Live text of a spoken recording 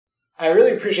I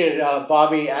really appreciated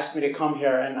Bobby asked me to come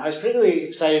here, and I was particularly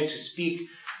excited to speak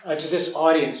to this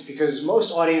audience because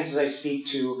most audiences I speak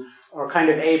to are kind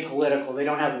of apolitical. They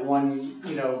don't have one,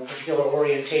 particular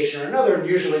orientation or another, and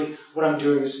usually what I'm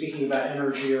doing is speaking about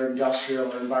energy or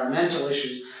industrial or environmental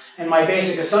issues. And my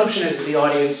basic assumption is that the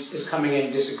audience is coming in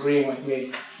disagreeing with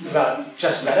me about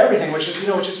just about everything, which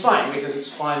is fine because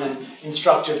it's fun and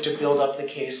instructive to build up the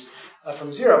case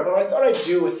from zero. But what I thought I'd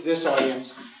do with this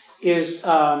audience is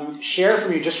share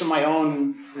from you, just from my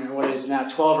own, what is now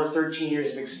 12 or 13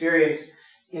 years of experience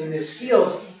in this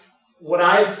field, what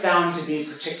I've found to be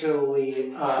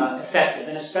particularly effective,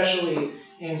 and especially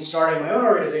in starting my own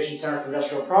organization, Center for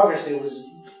Industrial Progress, it was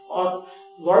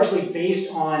largely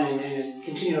based on and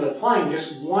continually applying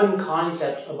just one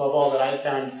concept above all that I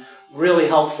found really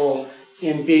helpful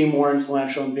in being more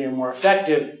influential and being more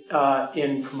effective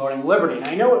in promoting liberty. And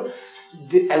I know,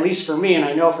 at least for me, and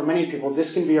I know for many people,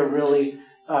 this can be a really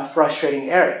frustrating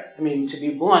area. I mean, to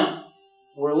be blunt,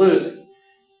 we're losing.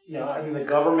 The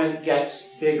government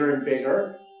gets bigger and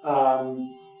bigger.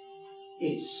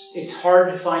 It's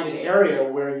hard to find an area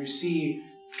where you see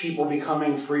people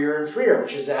becoming freer and freer,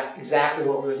 which is exactly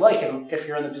what we would like. And if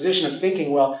you're in the position of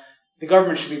thinking, well, the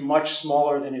government should be much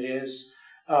smaller than it is,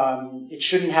 it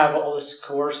shouldn't have all this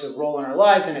coercive role in our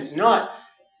lives, and it's not,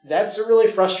 that's a really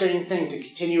frustrating thing to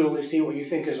continually see what you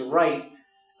think is right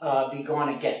be gone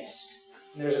against.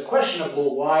 And there's a question of,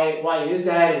 well, why is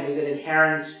that, and is it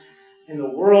inherent in the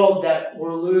world that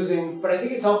we're losing? But I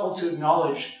think it's helpful to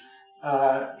acknowledge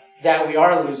that we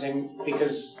are losing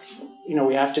because,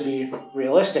 we have to be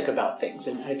realistic about things.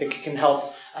 And I think it can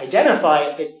help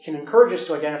it can encourage us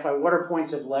to identify what are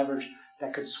points of leverage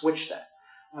that could switch that.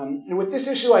 And with this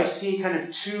issue, I see kind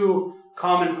of two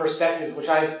common perspectives, which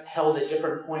I've held at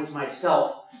different points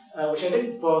myself, which I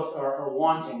think both are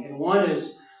wanting. And one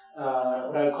is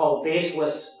what I would call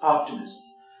baseless optimism.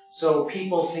 So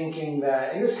people thinking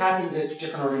that, and this happens at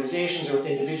different organizations or with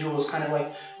individuals, kind of like,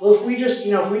 well, if we just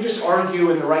argue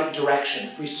in the right direction,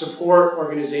 if we support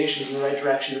organizations in the right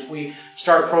direction, if we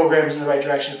start programs in the right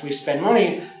direction, if we spend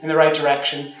money in the right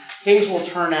direction, things will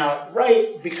turn out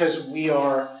right because we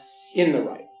are in the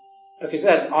right. Okay, so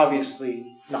that's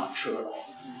obviously not true at all.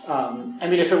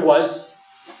 If it was,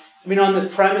 on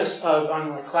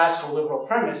the classical liberal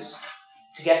premise,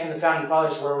 to get from the founding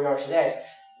fathers to where we are today,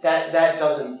 that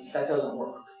doesn't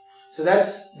work. So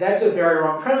that's a very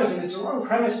wrong premise, and it's a wrong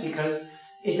premise because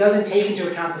it doesn't take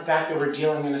into account the fact that we're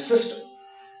dealing in a system.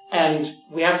 And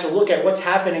we have to look at what's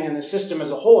happening in the system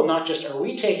as a whole, not just are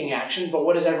we taking action, but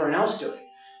what is everyone else doing?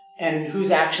 And whose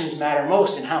actions matter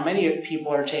most, and how many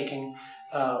people are taking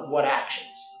what actions.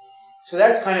 So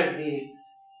that's kind of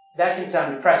that can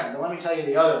sound depressing, but let me tell you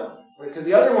the other one. Because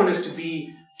the other one is to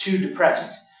be too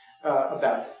depressed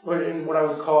about it, in what I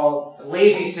would call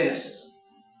lazy cynicism.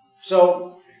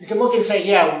 So you can look and say,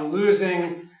 yeah, we're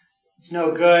losing, it's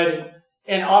no good,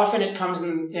 and often it comes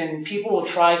in people will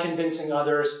try convincing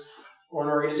others, or an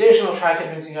organization will try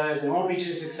convincing others, they won't be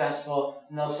too successful,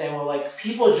 and they'll say, well,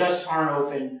 people just aren't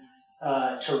open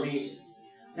to reason.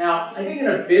 Now, I think in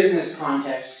a business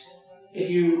context, if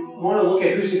you want to look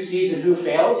at who succeeds and who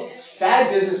fails,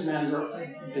 bad businessmen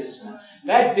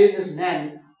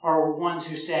are ones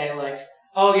who say,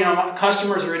 my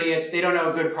customers are idiots, they don't know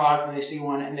a good product when they see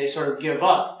one, and they sort of give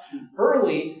up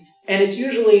early, and it's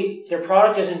usually their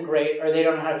product isn't great, or they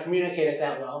don't know how to communicate it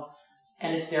that well,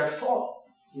 and it's their fault.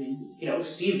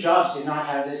 Steve Jobs did not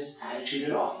have this attitude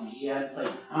at all. He had,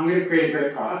 I'm going to create a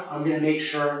great product, I'm going to make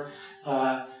sure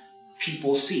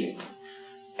people see it.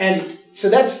 And so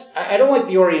I don't like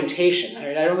the orientation.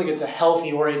 I don't think it's a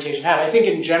healthy orientation. I think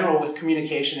in general with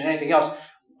communication and anything else,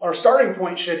 our starting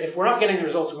point should, if we're not getting the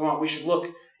results we want, we should look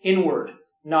inward,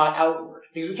 not outward,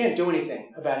 because we can't do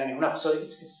anything about anyone else. So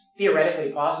it's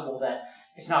theoretically possible that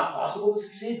it's not possible to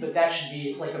succeed, but that should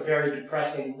be like a very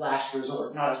depressing last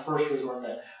resort, not a first resort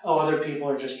that, other people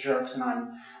are just jerks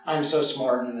and I'm so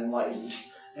smart and enlightened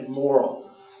and moral.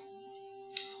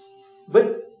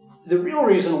 But the real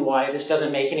reason why this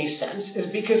doesn't make any sense is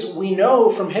because we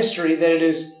know from history that it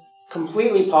is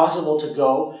completely possible to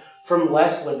go from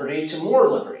less liberty to more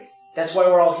liberty. That's why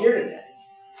we're all here today,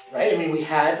 right? We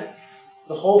had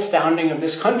the whole founding of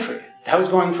this country. That was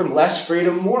going from less free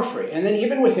to more free. And then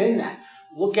even within that,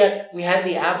 we had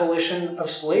the abolition of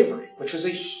slavery, which was a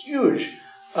huge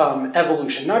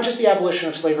evolution. Not just the abolition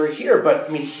of slavery here, but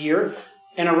here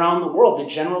and around the world, the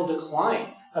general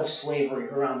decline of slavery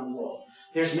around the world.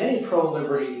 There's many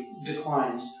pro-liberty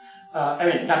declines,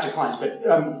 not declines, but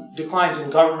declines in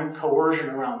government coercion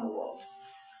around the world.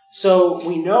 So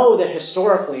we know that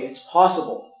historically it's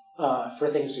possible for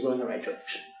things to go in the right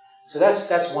direction. So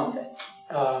that's one thing.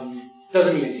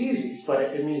 Doesn't mean it's easy, but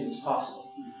it means it's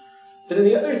possible. But then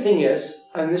the other thing is,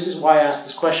 and this is why I asked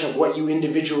this question of what you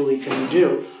individually can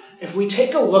do, if we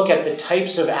take a look at the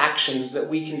types of actions that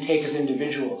we can take as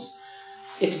individuals,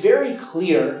 it's very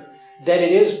clear that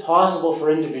it is possible for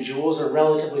individuals or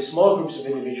relatively small groups of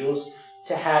individuals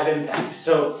to have impact.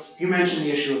 So you mentioned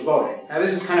the issue of voting. Now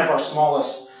this is kind of our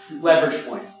smallest leverage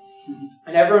point.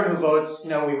 And everyone who votes,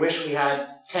 we wish we had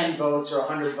 10 votes or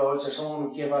 100 votes or someone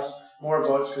would give us more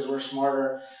votes because we're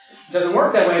smarter. It doesn't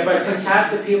work that way, but since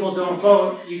half the people don't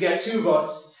vote, you get 2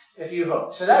 votes if you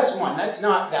vote. So that's one. That's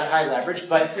not that high leverage,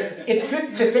 but it's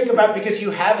good to think about because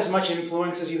you have as much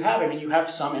influence as you have. I mean, you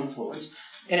have some influence,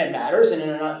 and it matters, and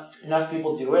enough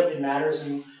people do it, it matters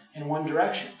in one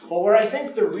direction. But where I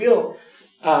think the real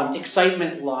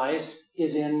excitement lies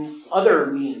is in other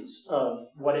means of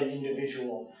what an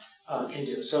individual can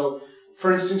do. So,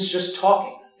 for instance, just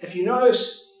talking. If you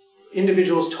notice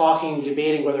individuals talking,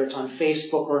 debating, whether it's on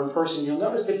Facebook or in person, you'll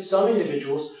notice that some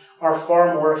individuals are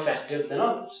far more effective than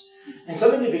others. And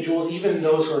some individuals, even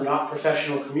those who are not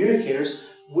professional communicators,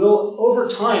 will over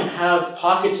time have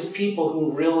pockets of people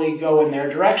who really go in their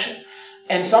direction.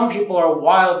 And some people are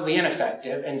wildly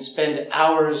ineffective and spend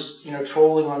hours,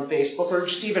 trolling on Facebook or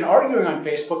just even arguing on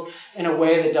Facebook in a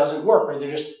way that doesn't work, or they're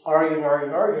just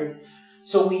arguing.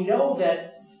 So we know that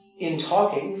in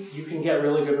talking, you can get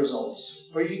really good results,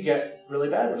 or you can get really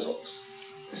bad results.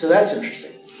 So that's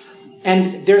interesting.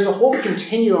 And there's a whole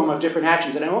continuum of different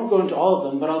actions, and I won't go into all of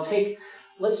them, but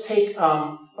let's take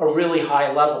a really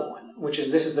high level one, which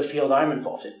is, this is the field I'm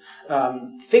involved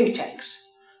in, think tanks.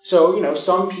 So,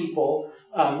 some people,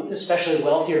 especially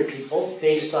wealthier people,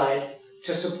 they decide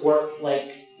to support,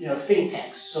 think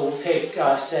tanks. So we'll take,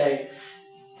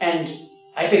 and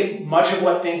I think much of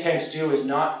what think tanks do is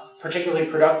not particularly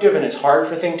productive, and it's hard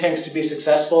for think tanks to be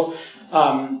successful.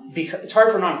 Because it's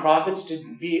hard for nonprofits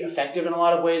to be effective in a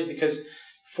lot of ways, because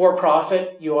for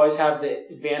profit, you always have the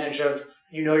advantage of,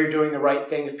 you're doing the right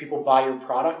thing if people buy your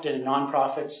product, and in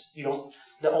nonprofits,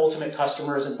 the ultimate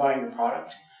customer isn't buying your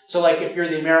product. So if you're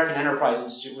the American Enterprise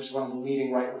Institute, which is one of the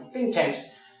leading right-wing think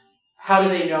tanks, how do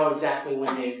they know exactly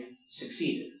when they've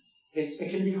succeeded? It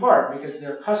can be hard because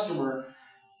their customer,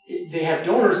 they have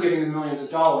donors giving them millions of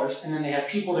dollars, and then they have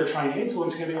people they're trying to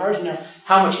influence. It's going to be hard to know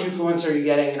how much influence are you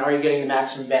getting, and are you getting the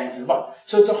maximum bang for the buck.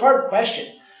 So it's a hard question.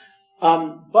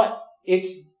 But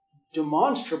it's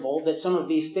demonstrable that some of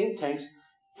these think tanks,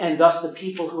 and thus the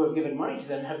people who have given money to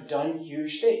them, have done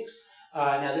huge things.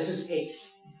 Now this is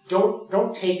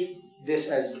don't take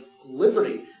this as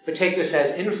liberty, but take this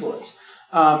as influence.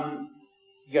 You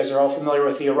guys are all familiar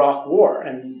with the Iraq War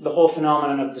and the whole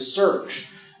phenomenon of the surge.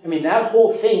 I mean, that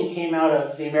whole thing came out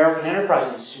of the American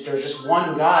Enterprise Institute. There was just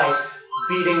one guy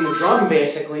beating the drum,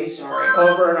 basically,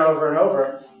 over and over and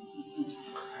over.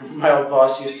 My old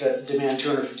boss used to demand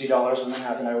 $250 when that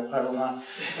happened. I will not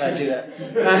do that.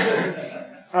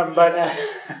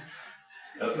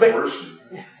 That's coercion.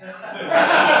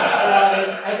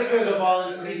 I think it was a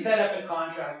volunteer. He set up a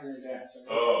contract in advance.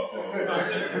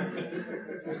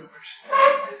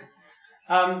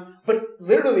 But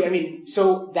literally,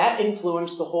 so that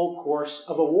influenced the whole course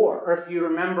of a war. Or if you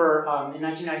remember, in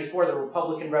 1994, the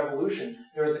Republican Revolution,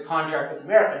 there was the contract with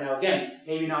America. Now, again,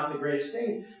 maybe not the greatest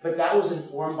thing, but that was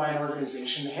informed by an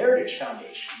organization, the Heritage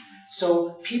Foundation.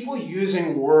 So people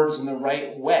using words in the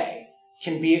right way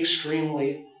can be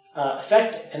extremely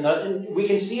effective. And we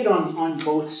can see it on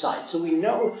both sides. So we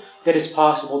know that it's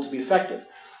possible to be effective.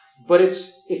 But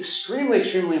it's extremely,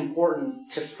 extremely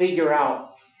important to figure out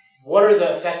what are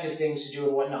the effective things to do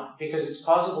and what not. Because it's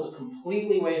possible to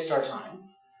completely waste our time,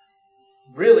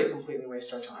 really completely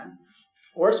waste our time,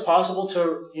 or it's possible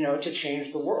to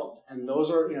change the world. And those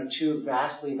are, two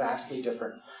vastly, vastly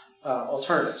different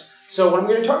alternatives. So what I'm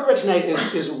going to talk about tonight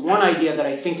is one idea that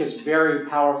I think is very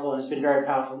powerful and has been very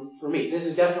powerful for me. This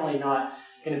is definitely not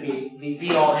going to be the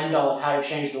be-all, end-all of how to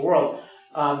change the world,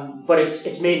 but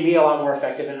it's made me a lot more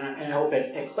effective, and I hope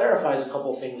it clarifies a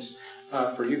couple things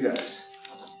for you guys.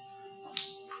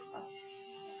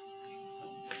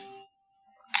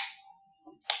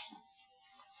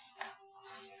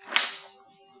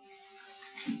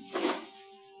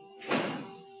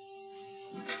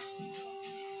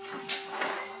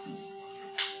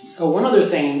 One other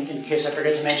thing, in case I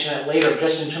forget to mention it later,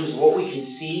 just in terms of what we can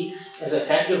see as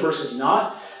effective versus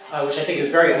not, which I think is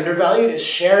very undervalued, is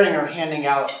sharing or handing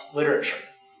out literature.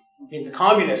 I mean, the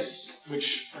communists,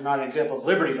 which are not an example of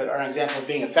liberty, but are an example of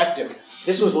being effective,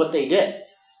 this was what they did.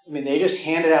 I mean, they just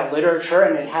handed out literature,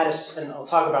 and it had and I'll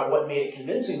talk about what made it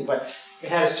convincing, but it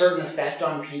had a certain effect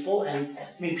on people. And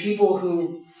people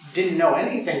who didn't know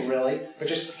anything really, but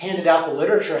just handed out the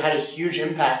literature, had a huge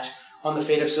impact on the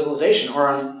fate of civilization. Or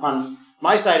on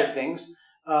my side of things,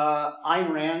 Ayn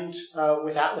Rand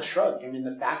with Atlas Shrugged. I mean,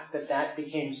 the fact that that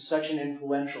became such an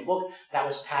influential book that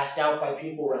was passed out by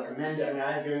people, recommended. I mean,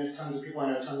 I've given it to tons of people.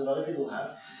 I know tons of other people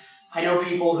have. I know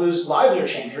people whose lives are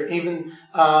changed. Or even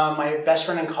my best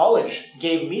friend in college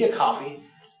gave me a copy,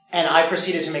 and I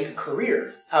proceeded to make a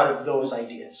career out of those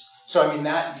ideas. So, I mean,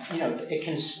 that, it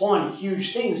can spawn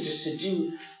huge things just to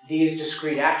do these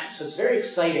discrete actions. So it's very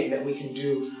exciting that we can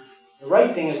do the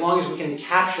right thing as long as we can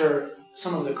capture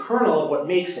some of the kernel of what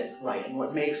makes it right and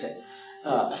what makes it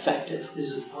effective.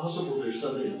 Is it possible there's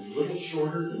something a little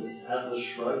shorter than Atlas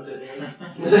Shrugged?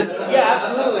 Yeah,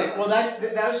 absolutely. Well,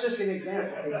 that was just an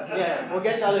example. Yeah, we'll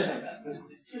get to other things.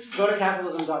 Go to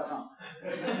capitalism.com.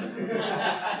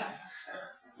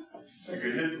 A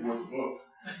good hit for one book.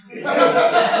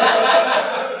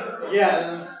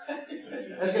 Yeah.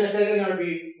 I was going to say there's going to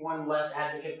be one less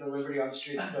advocate for liberty on the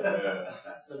streets,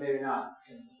 but maybe not.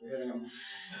 We're hitting them.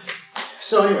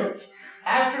 So anyway, this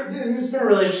has been a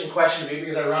really interesting question to me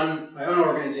because I run my own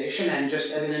organization, and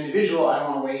just as an individual, I don't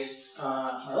want to waste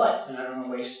my life, and I don't want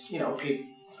to waste, I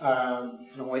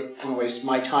don't want to waste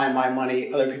my time, my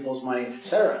money, other people's money,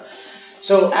 etc.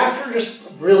 So after just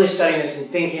really studying this and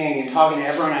thinking and talking to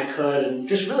everyone I could, and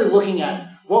just really looking at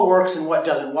what works and what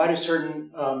doesn't, why do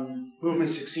certain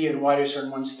movements succeed and why do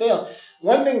certain ones fail,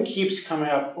 one thing keeps coming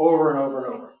up over and over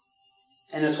and over,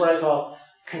 and it's what I call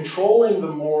controlling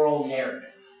the moral narrative.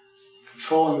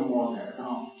 Controlling the moral narrative.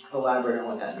 I'll elaborate on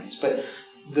what that means. But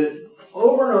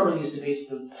over and over in these debates,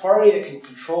 the party that can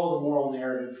control the moral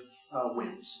narrative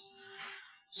wins.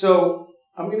 So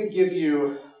I'm going to give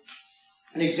you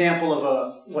an example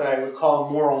of what I would call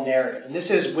a moral narrative. And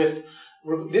this is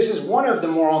one of the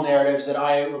moral narratives that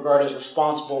I regard as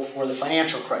responsible for the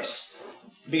financial crisis,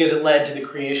 because it led to the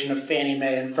creation of Fannie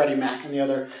Mae and Freddie Mac and the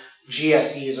other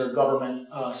GSEs, or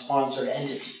government-sponsored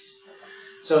entities.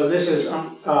 So this is,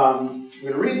 I'm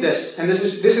going to read this, and this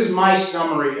is my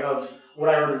summary of what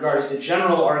I regard as the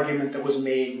general argument that was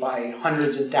made by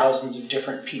hundreds and thousands of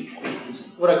different people.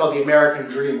 It's what I call the American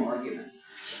Dream argument.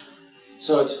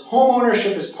 So it's home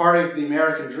ownership is part of the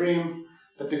American dream,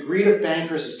 but the greed of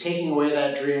bankers is taking away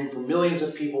that dream for millions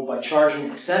of people by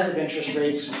charging excessive interest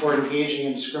rates or engaging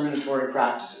in discriminatory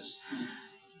practices.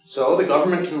 So the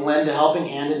government can lend a helping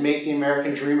hand and make the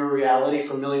American dream a reality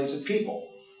for millions of people.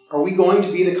 Are we going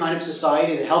to be the kind of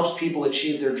society that helps people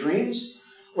achieve their dreams,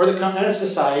 or the kind of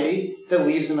society that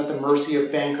leaves them at the mercy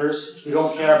of bankers who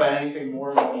don't care about anything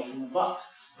more than making a buck?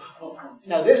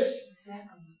 Now this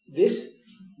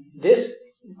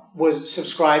was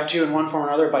subscribed to in one form or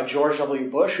another by George W.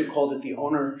 Bush, who called it the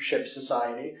ownership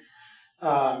society.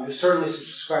 It was certainly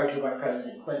subscribed to by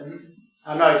President Clinton.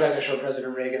 I'm not exactly sure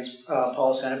President Reagan's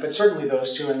policy on it, but certainly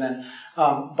those two, and then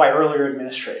by earlier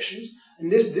administrations.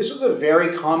 And this was a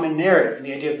very common narrative, and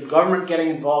the idea of the government getting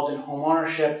involved in home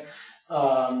ownership,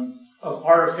 of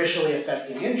artificially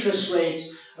affecting interest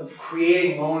rates, of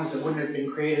creating loans that wouldn't have been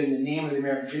created in the name of the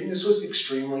American dream. This was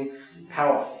extremely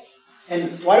powerful. And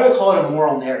why do I call it a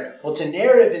moral narrative? Well, it's a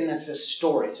narrative in that it's a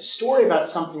story. It's a story about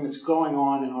something that's going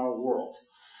on in our world.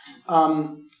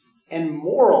 And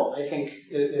moral, I think,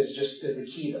 is the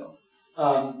key, though.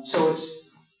 So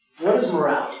what is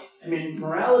morality? I mean,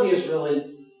 morality is really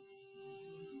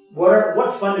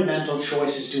what fundamental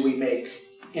choices do we make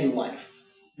in life?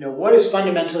 What is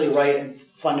fundamentally right and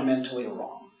fundamentally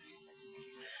wrong?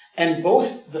 And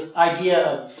both the idea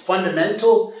of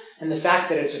fundamental and the fact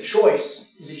that it's a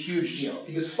choice is a huge deal.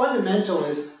 Because fundamental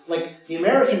is, like, the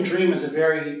American dream is a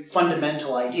very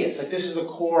fundamental idea. It's like, this is the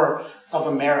core of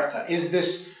America.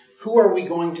 Who are we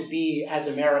going to be as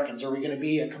Americans? Are we going to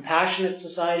be a compassionate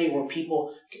society where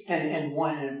people, an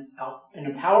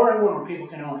empowering one where people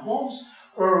can own homes?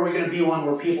 Or are we going to be one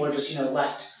where people are just,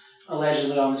 left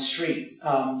allegedly on the street?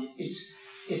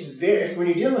 It's very, when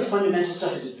you're dealing with fundamental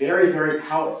stuff, it's very, very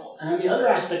powerful. And then the other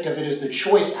aspect of it is the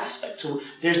choice aspect. So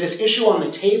there's this issue on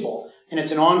the table, and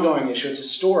it's an ongoing issue, it's a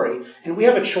story, and we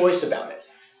have a choice about it.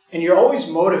 And you're always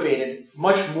motivated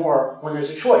much more when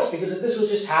there's a choice, because if this was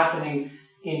just happening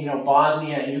in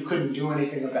Bosnia and you couldn't do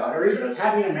anything about it, or even if it's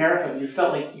happening in America and you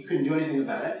felt like you couldn't do anything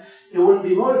about it, it wouldn't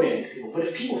be motivating to people. But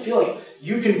if people feel like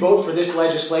you can vote for this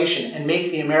legislation and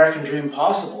make the American dream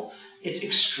possible, it's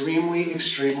extremely,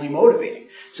 extremely motivating.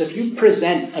 So if you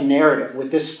present a narrative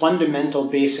with this fundamental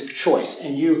basic choice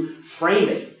and you frame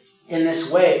it in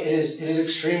this way, it is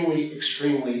extremely,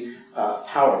 extremely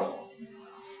powerful.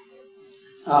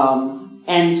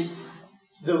 And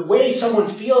the way someone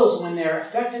feels when they're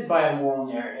affected by a moral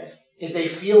narrative is they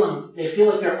feel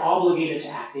like they're obligated to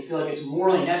act. They feel like it's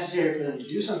morally necessary for them to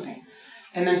do something.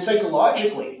 And then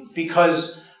psychologically,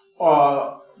 because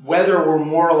whether we're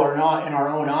moral or not in our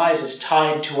own eyes is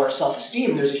tied to our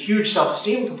self-esteem. There's a huge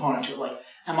self-esteem component to it. Like,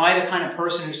 am I the kind of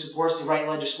person who supports the right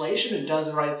legislation and does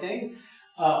the right thing,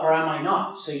 or am I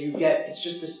not? So it's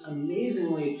just this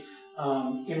amazingly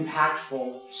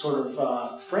impactful sort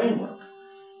of framework.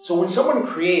 So when someone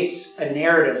creates a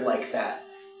narrative like that,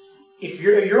 if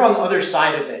you're on the other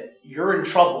side of it, you're in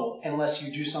trouble unless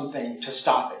you do something to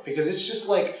stop it, because it's just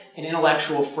like an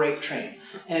intellectual freight train.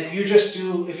 And if you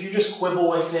just quibble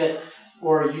with it,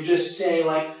 or you just say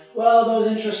like, well, those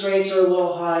interest rates are a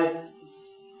little high,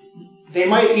 they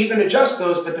might even adjust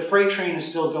those, but the freight train is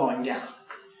still going down.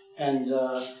 And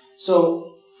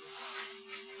so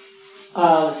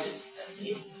I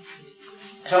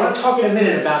want to talk in a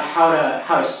minute about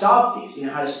how to stop these,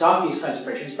 how to stop these kinds of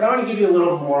freight trains. But I want to give you a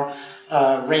little more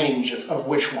range of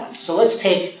which ones. So let's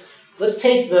take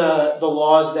the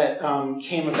laws that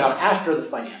came about after the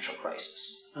financial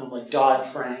crisis, like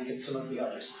Dodd-Frank and some of the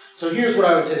others. So here's what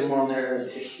I would say the moral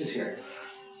narrative is here.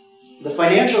 The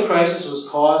financial crisis was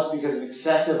caused because of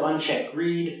excessive unchecked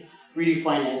greedy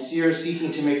financiers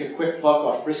seeking to make a quick buck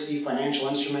off risky financial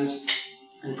instruments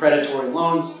and predatory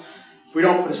loans. If we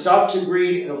don't put a stop to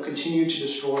greed, it'll continue to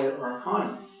destroy our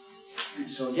economy.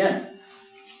 So again,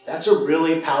 that's a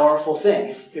really powerful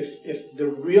thing. If the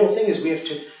real thing is we have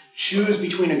to choose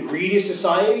between a greedy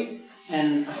society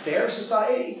and a fair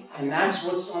society, and that's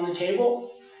what's on the table,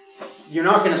 you're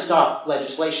not going to stop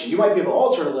legislation. You might be able to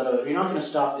alter it a little, but you're not going to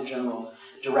stop the general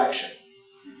direction.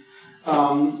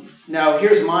 Now,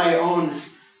 here's my own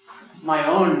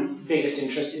biggest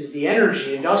interest is the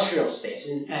energy industrial space,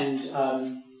 and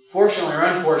fortunately or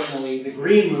unfortunately, the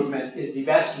green movement is the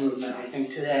best movement, I think,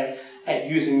 today at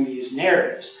using these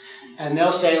narratives. And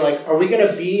they'll say, like, are we going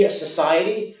to be a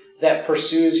society that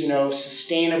pursues,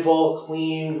 sustainable,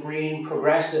 clean, green,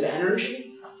 progressive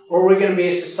energy? Or are we going to be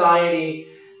a society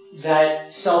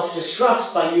that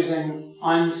self-destructs by using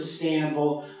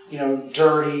unsustainable,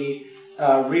 dirty,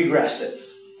 regressive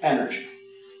energy?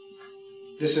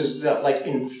 This is like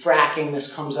in fracking,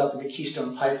 this comes up, and the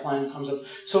Keystone Pipeline comes up.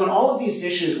 So in all of these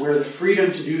issues where the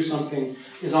freedom to do something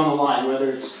is on the line, whether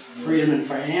it's freedom in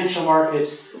financial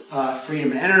markets,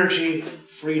 freedom in energy,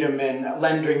 freedom in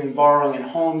lending and borrowing in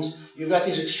homes, you've got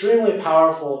these extremely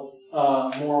powerful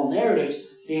moral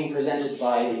narratives being presented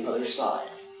by the other side.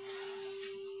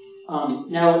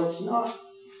 Now, it's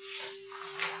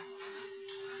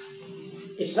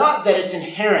not that it's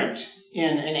inherent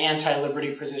in an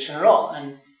anti-liberty position at all.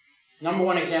 And number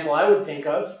one example I would think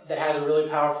of that has a really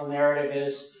powerful narrative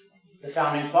is the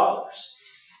Founding Fathers.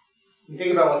 You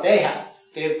think about what they have.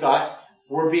 They've got,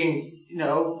 we're being,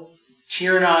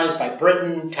 tyrannized by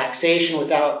Britain, taxation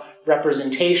without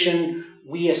representation.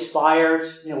 We aspire,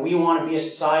 we want to be a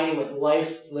society with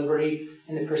life, liberty,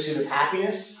 and the pursuit of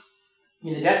happiness.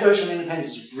 The Declaration of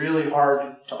Independence is really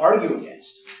hard to argue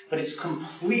against, but it's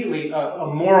completely a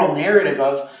moral narrative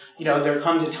of, there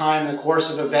comes a time in the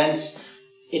course of events,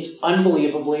 it's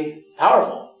unbelievably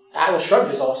powerful. Atlas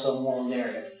Shrugged is also a moral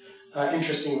narrative,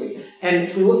 interestingly. And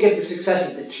if we look at the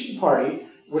success of the Tea Party,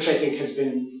 which I think has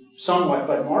been somewhat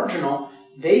but marginal,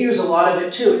 they use a lot of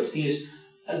it too. It's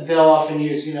they'll often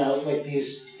use,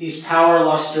 these power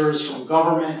lusters from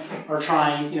government are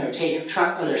trying,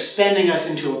 they're spending us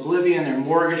into oblivion, they're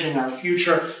mortgaging our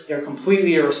future, they're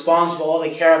completely irresponsible, all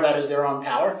they care about is their own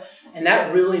power. And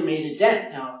that really made a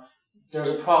dent. Now, there's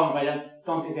a problem, I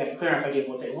don't think they had a clear enough idea of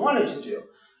what they wanted to do,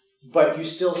 but you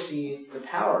still see the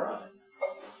power of it.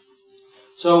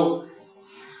 So,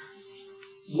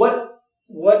 what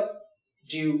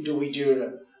do we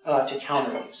do to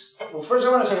counter these? Well, first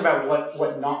I want to talk about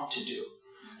what not to do.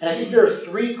 And I think there are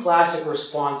three classic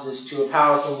responses to a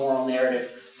powerful moral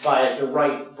narrative by the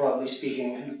right, broadly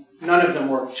speaking, and none of them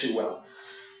work too well.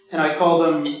 And I call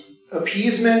them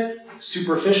appeasement,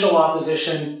 superficial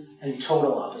opposition, and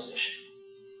total opposition.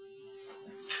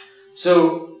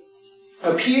 So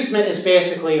appeasement is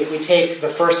basically, if we take the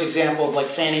first example of like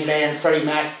Fannie Mae and Freddie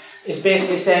Mac, is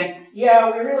basically saying,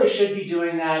 yeah, we really should be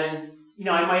doing that, and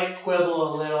I might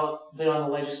quibble a little bit on the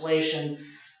legislation,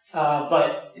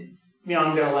 but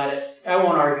I'm going to let it. I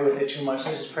won't argue with it too much.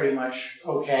 This is pretty much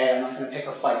okay. I'm not going to pick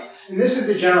a fight. And this is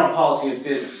the general policy of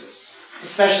businesses,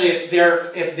 especially if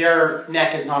their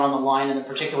neck is not on the line in the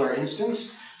particular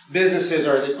instance. Businesses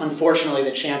are unfortunately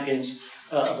the champions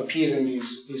of appeasing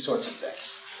these sorts of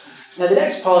things. Now, the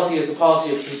next policy is the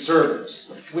policy of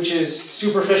conservatives, which is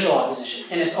superficial opposition.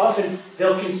 And it's often,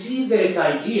 they'll concede that it's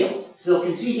ideal. So they'll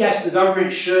concede, yes, the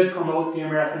government should promote the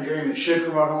American dream, it should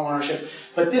promote home ownership,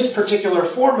 but this particular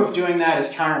form of doing that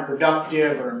is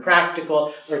counterproductive or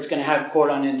impractical, or it's going to have, quote,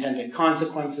 unintended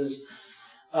consequences.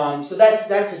 So that's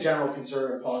a general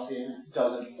conservative policy, and it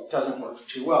doesn't work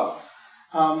too well.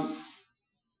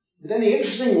 But then the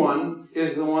interesting one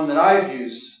is the one that I've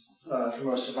used for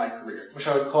most of my career, which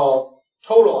I would call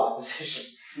total opposition.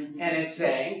 And it's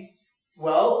saying,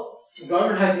 well, the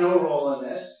government has no role in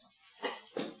this.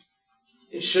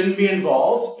 It shouldn't be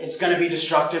involved. It's going to be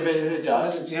destructive if it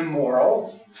does. It's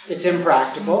immoral. It's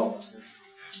impractical.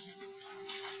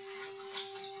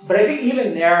 But I think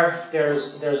even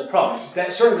there's a problem.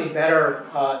 It's certainly better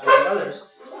than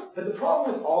others. But the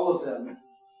problem with all of them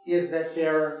is that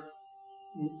they're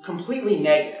completely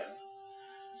negative.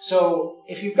 So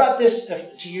if you've got this,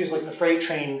 to use like the freight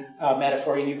train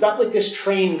metaphor, you've got like this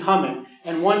train coming,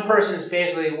 and one person is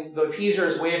basically, the appeaser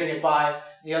is waving it by,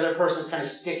 the other person is kind of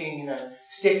sticking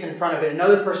sticks in front of it.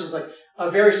 Another person's like,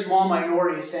 a very small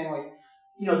minority is saying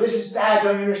like, this is bad,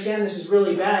 don't you understand, this is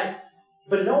really bad.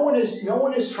 But no one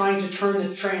is trying to turn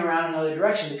the train around in another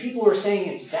direction. The people who are saying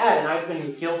it's bad, and I've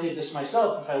been guilty of this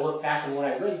myself if I look back on what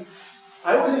I've written,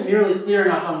 I wasn't nearly clear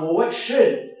enough on, well, what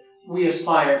should we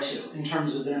aspire to in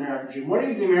terms of the American dream? What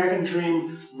does the American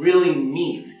dream really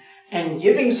mean? And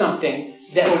giving something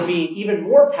that would be even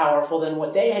more powerful than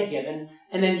what they had given,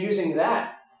 and then using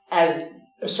that as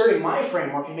asserting my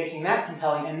framework and making that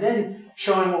compelling, and then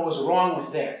showing what was wrong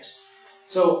with theirs.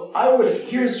 So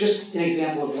here's just an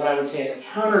example of what I would say is a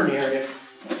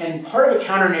counter-narrative. And part of a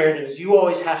counter-narrative is you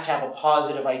always have to have a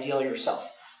positive ideal yourself.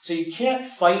 So you can't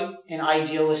fight an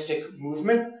idealistic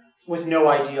movement with no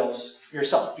ideals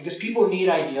yourself, because people need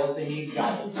ideals, they need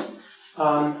guidance.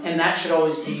 And that should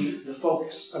always be the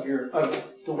focus of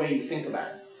the way you think about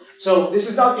it. So this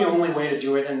is not the only way to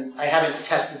do it, and I haven't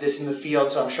tested this in the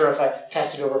field, so I'm sure if I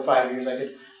tested over 5 years, I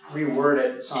could reword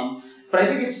it some. But I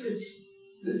think it's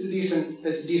a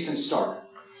decent start.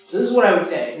 So this is what I would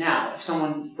say now, if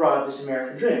someone brought up this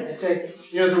American dream. I'd say,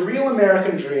 the real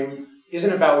American dream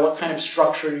isn't about what kind of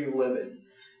structure you live in.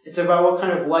 It's about what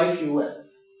kind of life you live.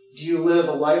 Do you live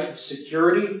a life of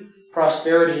security,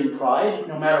 prosperity, and pride,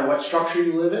 no matter what structure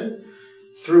you live in,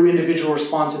 through individual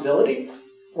responsibility?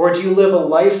 Or do you live a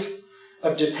life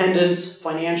of dependence,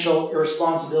 financial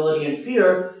irresponsibility, and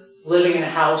fear, living in a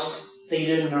house that you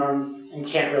didn't earn and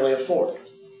can't really afford?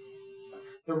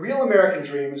 The real American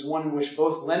dream is one in which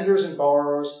both lenders and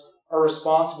borrowers are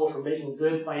responsible for making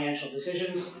good financial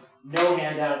decisions, no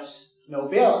handouts, no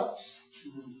bailouts.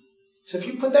 So if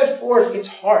you put that forward, it's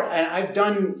hard. And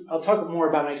I'll talk more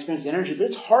about my experience in energy, but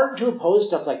it's hard to oppose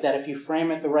stuff like that if you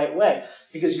frame it the right way.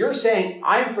 Because you're saying,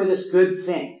 I'm for this good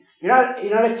thing. You're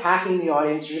not attacking the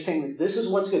audience. You're just saying, this is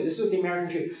what's good. This is what the American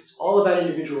dream. It's all about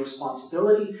individual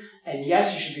responsibility. And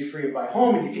yes, you should be free to buy a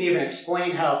home. And you can even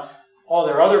explain how all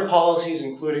their other policies,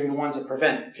 including the ones that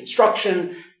prevent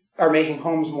construction, are making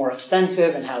homes more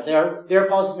expensive, and how their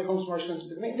policies make homes more expensive.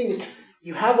 But the main thing is,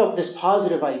 you have this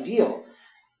positive ideal,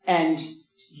 and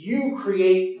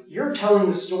you're telling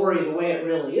the story the way it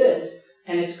really is,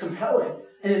 and it's compelling.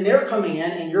 And then they're coming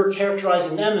in, and you're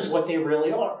characterizing them as what they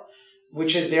really are,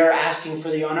 which is they're asking for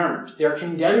the unearned. They're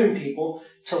condemning people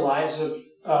to lives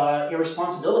of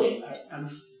irresponsibility.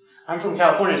 I'm from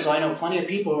California, so I know plenty of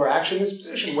people who are actually in this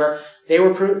position where they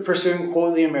were pursuing,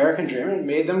 quote, the American dream, and it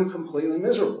made them completely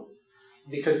miserable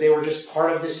because they were just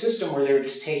part of this system where they were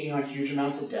just taking on huge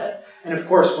amounts of debt. And of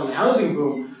course, when the housing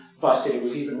boom busted, it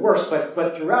was even worse.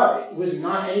 But throughout, it was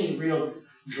not any real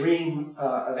dream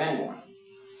of anyone.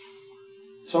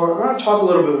 So we're going to talk a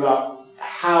little bit about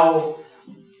how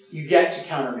you get to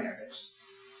counter-narratives.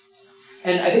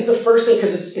 And I think the first thing,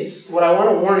 because it's what I want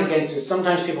to warn against is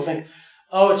sometimes people think,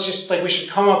 oh, it's just like we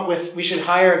should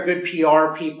hire good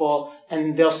PR people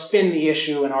and they'll spin the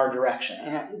issue in our direction.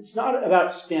 And it's not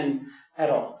about spin at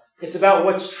all. It's about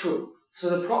what's true.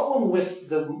 So the problem with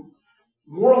the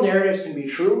moral narratives can be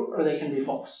true or they can be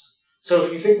false. So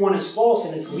if you think one is false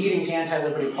and it's leading to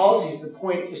anti-liberty policies, the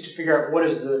point is to figure out what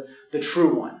is the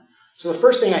true one. So the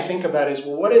first thing I think about is,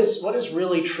 well, what is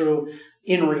really true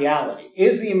in reality?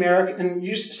 Is the American, and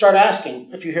you just start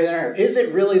asking, if you hear the narrative, is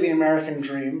it really the American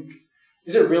dream?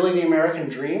 Is it really the American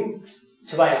dream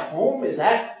to buy a home? Is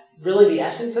that really the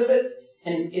essence of it?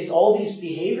 And is all these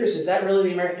behaviors, is that really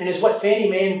the American, and is what Fannie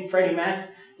Mae and Freddie Mac,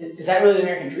 is that really the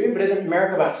American dream? But isn't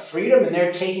America about freedom and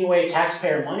they're taking away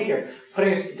taxpayer money or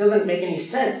putting us, it doesn't make any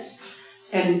sense.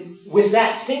 And with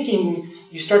that thinking,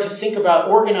 you start to think about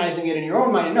organizing it in your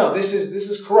own mind and no, this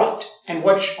is corrupt. And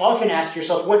often ask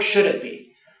yourself, what should it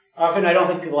be? Often I don't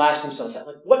think people ask themselves that.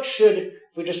 Like, what should,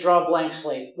 if we just draw a blank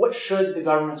slate, what should the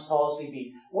government's policy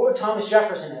be? What would Thomas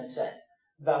Jefferson have said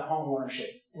about home ownership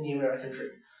in the American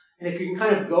dream? And if you can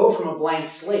kind of go from a blank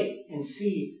slate and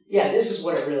see, yeah, this is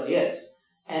what it really is.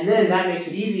 And then that makes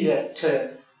it easy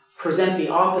to present the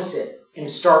opposite in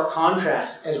stark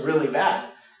contrast as really bad,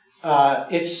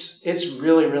 it's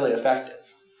really, really effective.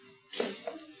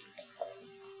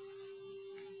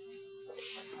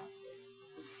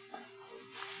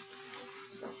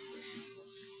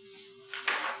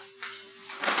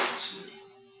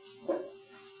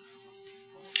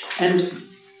 And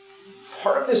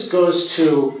part of this goes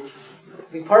to, I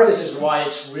think part of this is why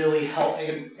it's really helpful.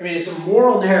 I mean, it's a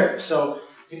moral narrative. So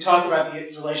we talk about the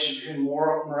relationship between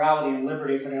morality and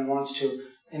liberty if anyone wants to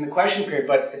in the question period,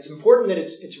 but it's important that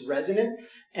it's resonant.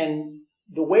 And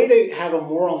the way to have a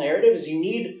moral narrative is you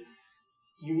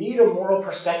need a moral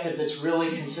perspective that's really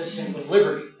consistent with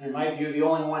liberty. In my view, the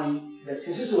only one that's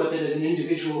consistent with it is an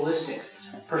individualistic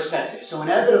perspective. So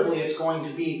inevitably it's going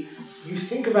to be, you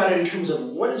think about it in terms of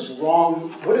what is wrong,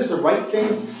 what is the right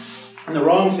thing and the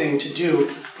wrong thing to do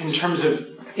in terms of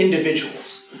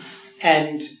individuals.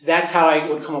 And that's how I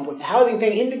would come up with the housing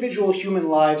thing. Individual human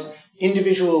lives,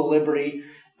 individual liberty,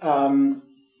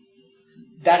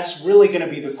 that's really going to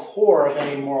be the core of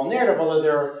any moral narrative, although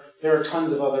there are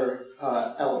tons of other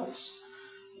elements.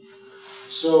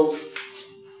 So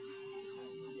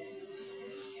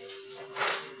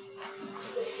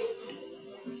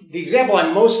the example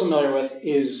I'm most familiar with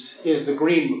is the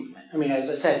Green Movement. I mean, as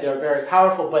I said, they're very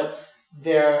powerful, but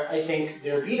I think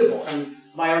they're beatable. And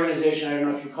my organization, I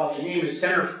don't know if you call it the name, is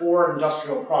Center for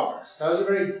Industrial Progress. That was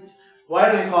why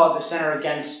don't I call it the Center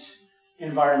Against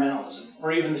Environmentalism,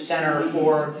 or even the Center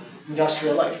for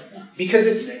Industrial Life? Because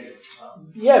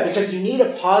because you need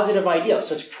a positive ideal.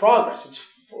 So it's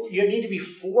progress. You need to be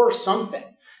for something.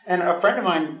 And a friend of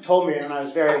mine told me, and I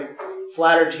was very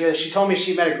flattered to hear this, she told me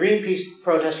she met a Greenpeace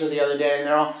protester the other day,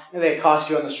 and they accost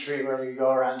you on the street wherever you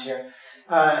go around here.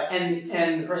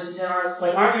 And the person said,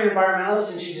 aren't you an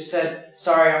environmentalist? And she just said,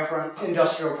 sorry, I'm for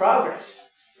industrial progress.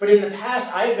 But in the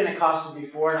past, I had been accosted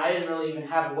before, and I didn't really even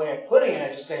have a way of putting it.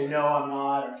 I just say, no, I'm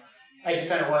not, or I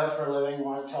defend oil for a living,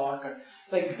 want to talk, or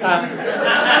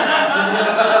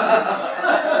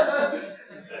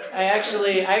I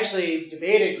actually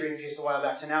debated Greenpeace a while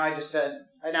back, so now I just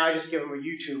give them a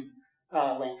YouTube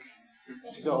link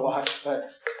to go watch. But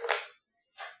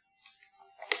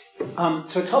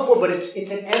so it's helpful, but it's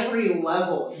at every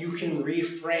level you can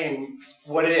reframe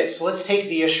what it is. So let's take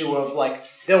the issue of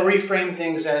they'll reframe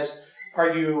things as,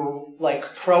 are you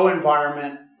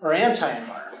pro-environment or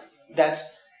anti-environment?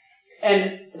 That's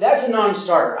a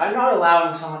non-starter. I'm not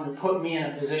allowing someone to put me in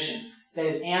a position that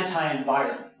is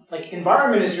anti-environment.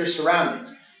 Environment is your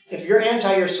surroundings. If you're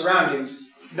anti your surroundings,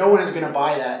 no one is going to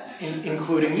buy that,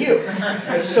 including you.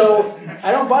 So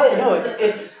I don't buy it.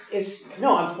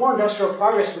 No, I'm for industrial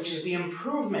progress, which is the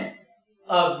improvement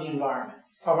of the environment,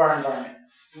 of our environment,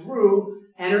 through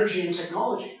energy and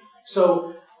technology.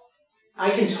 So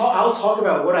I'll talk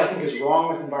about what I think is wrong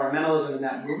with environmentalism in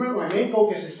that movement. My main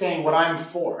focus is saying what I'm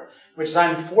for, which is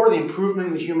I'm for the improvement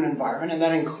of the human environment, and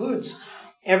that includes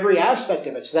every aspect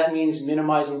of it. So that means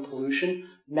minimizing pollution,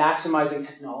 maximizing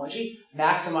technology,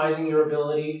 maximizing your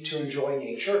ability to enjoy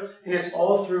nature, and it's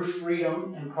all through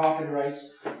freedom and property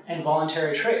rights and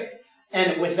voluntary trade.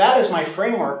 And with that as my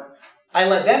framework, I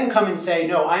let them come and say,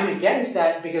 no, I'm against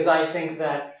that because I think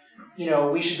that,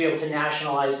 we should be able to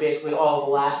nationalize basically all of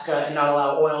Alaska and not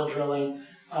allow oil drilling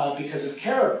because of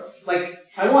caribou.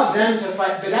 I want them to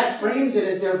fight, but that frames it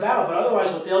as their battle. But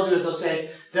otherwise what they'll do is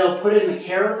they'll put in the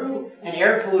caribou and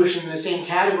air pollution in the same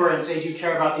category and say, do you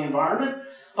care about the environment?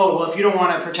 Oh, well, if you don't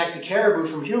want to protect the caribou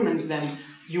from humans, then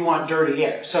you want dirty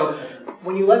air. So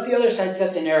when you let the other side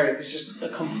set the narrative, it's just a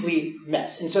complete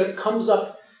mess. And so it comes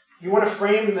up, you want to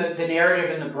frame the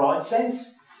narrative in the broad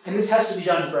sense, and this has to be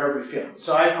done for every field.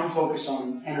 So I'm focused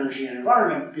on energy and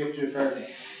environment, you have to do it for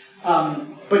everything.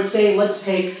 But let's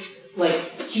take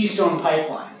Keystone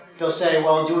Pipeline. They'll say,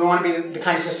 well, do we want to be the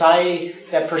kind of society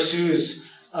that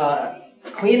pursues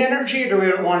clean energy, or do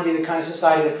we want to be the kind of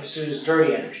society that pursues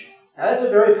dirty energy? Now, that's a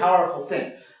very powerful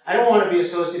thing. I don't want to be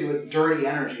associated with dirty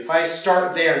energy. If I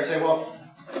start there and say, well,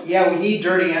 yeah, we need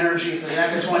dirty energy for the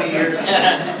next 20 years, clean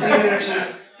energy,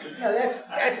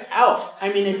 that's out.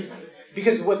 I mean, it's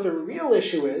because what the real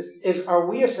issue is are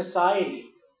we a society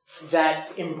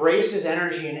that embraces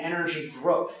energy and energy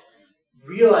growth,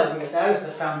 realizing that is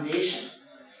the foundation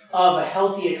of a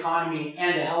healthy economy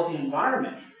and a healthy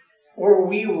environment? Or are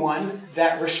we one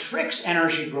that restricts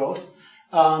energy growth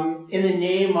in the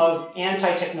name of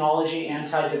anti-technology,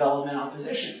 anti-development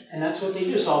opposition? And that's what they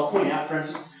do. So I'll point out, for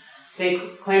instance, they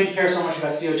claim to care so much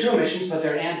about CO2 emissions, but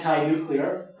they're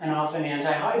anti-nuclear and often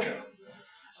anti-hydro.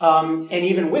 And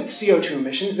even with CO2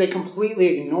 emissions, they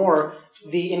completely ignore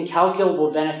the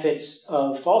incalculable benefits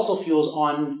of fossil fuels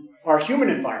on our human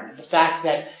environment. The fact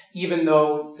that even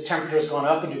though the temperature has gone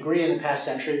up a degree in the past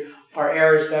century, our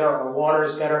air is better, our water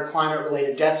is better,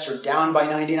 climate-related deaths are down by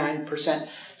 99%.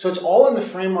 So it's all in the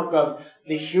framework of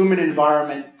the human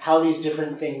environment, how these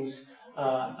different things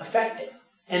affect it.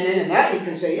 And then in that you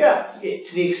can say,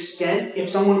 to the extent, if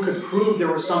someone could prove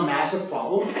there was some massive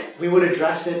problem, we would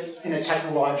address it in a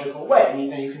technological way.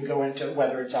 And then you can go into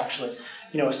whether it's actually,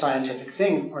 a scientific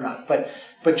thing or not.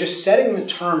 But just setting the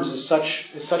terms is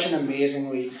such an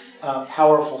amazingly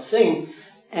powerful thing.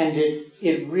 And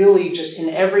it really just, in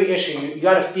every issue, you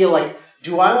got to feel like,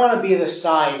 do I want to be the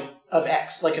side of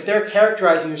X? Like if they're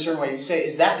characterizing you a certain way, you say,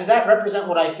 does that represent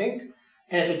what I think?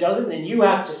 And if it doesn't, then you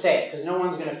have to say it, because no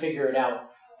one's going to figure it out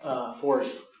for you.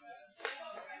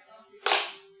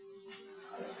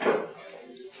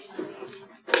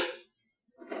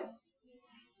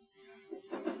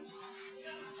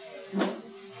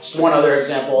 Just one other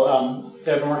example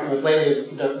that I've been working with lately is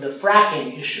the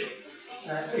fracking issue.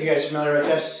 Are you guys familiar with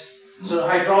this? So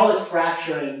hydraulic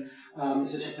fracturing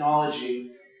is a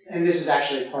technology, and this is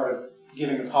actually part of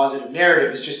giving a positive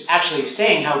narrative, is just actually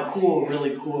saying how cool,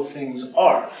 really cool things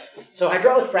are. So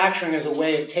hydraulic fracturing is a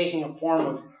way of taking a form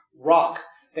of rock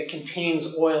that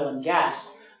contains oil and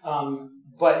gas,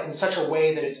 but in such a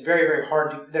way that it's very, very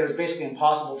hard, that it was basically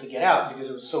impossible to get out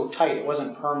because it was so tight. It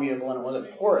wasn't permeable and it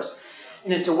wasn't porous.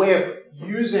 And it's a way of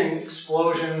using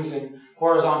explosions and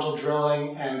horizontal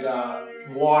drilling and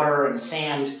water and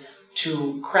sand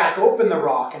to crack open the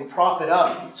rock and prop it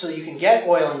up so that you can get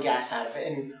oil and gas out of it.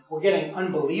 And we're getting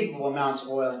unbelievable amounts of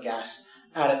oil and gas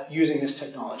out of using this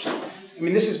technology. I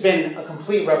mean, this has been a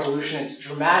complete revolution. It's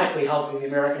dramatically helping the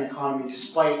American economy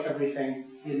despite everything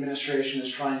the administration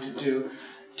is trying to do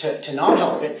to not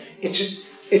help it. It's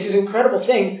this incredible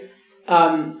thing.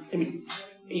 I mean,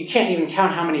 you can't even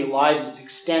count how many lives it's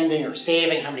extending or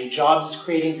saving, how many jobs it's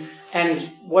creating, and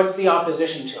what's the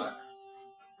opposition to it?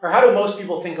 Or how do most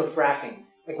people think of fracking?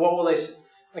 Like, what will they?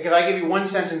 Like, if I give you one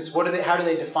sentence, how do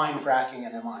they define fracking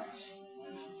in their minds?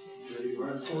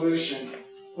 Pollution.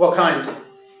 What kind?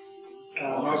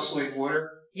 Mostly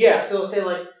water. Yeah, so they'll say,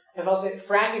 like, if I'll say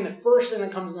fracking, the first thing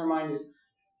that comes in their mind is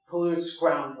pollutes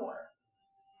groundwater.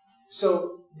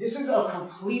 So this is a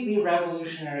completely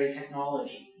revolutionary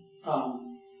technology.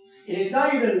 It is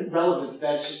not even relevant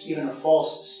that it's just even a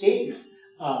false statement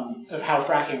of how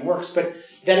fracking works, but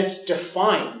that it's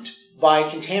defined by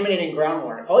contaminating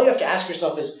groundwater. All you have to ask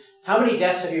yourself is, how many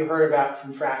deaths have you heard about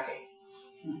from fracking?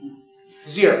 Mm-hmm.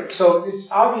 0. So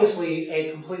it's obviously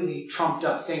a completely trumped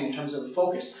up thing in terms of the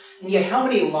focus. And yet how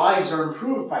many lives are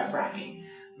improved by fracking?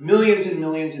 Millions and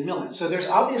millions and millions. So there's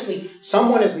obviously,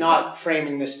 someone is not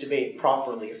framing this debate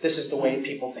properly if this is the way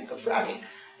people think of fracking.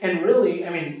 And really, I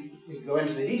mean, we can go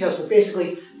into the details, but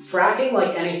basically, fracking,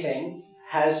 like anything,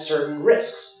 has certain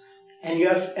risks.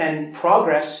 And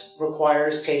progress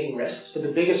requires taking risks, but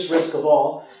the biggest risk of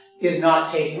all is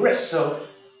not taking risks. So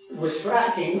with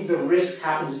fracking, the risk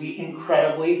happens to be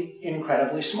incredibly,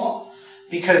 incredibly small.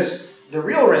 Because the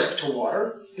real risk to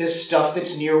water is stuff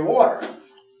that's near water.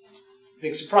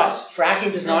 Big surprise.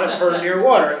 Fracking does not occur near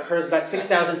water. It occurs about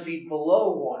 6,000 feet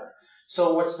below water.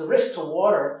 So what's the risk to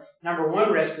water? Number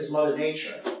one risk is Mother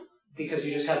Nature, because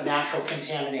you just have natural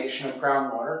contamination of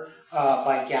groundwater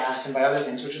by gas and by other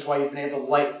things, which is why you've been able to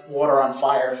light water on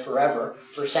fire forever,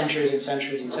 for centuries and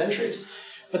centuries and centuries.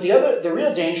 But the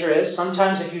real danger is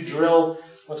sometimes if you drill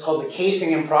what's called the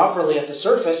casing improperly at the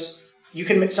surface,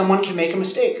 someone can make a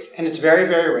mistake, and it's very,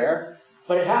 very rare,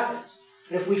 but it happens.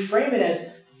 And if we frame it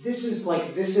as this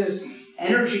is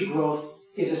energy growth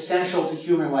is essential to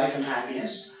human life and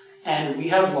happiness, and we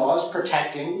have laws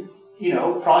protecting,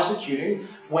 prosecuting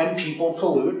when people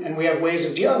pollute, and we have ways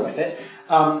of dealing with it,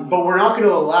 but we're not going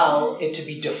to allow it to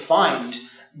be defined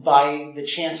by the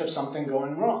chance of something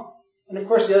going wrong. And of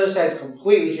course, the other side is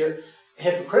completely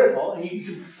hypocritical,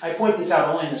 and I point this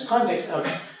out only in this context of,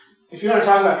 if you want to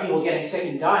talk about people getting sick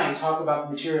and dying, talk about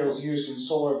the materials used in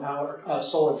solar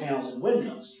panels and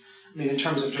windmills. I mean, in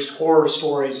terms of just horror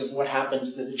stories of what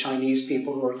happens to the Chinese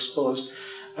people who are exposed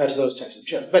to those types of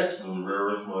chips. But the rare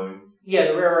earth mining.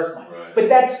 Yeah, the rare earth mining. Right.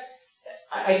 But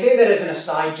I say that as an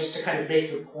aside just to kind of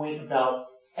make the point about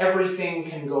everything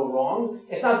can go wrong.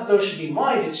 It's not that those should be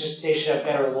mined, it's just they should have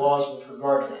better laws with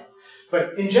regard to that.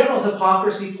 But in general,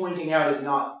 hypocrisy pointing out is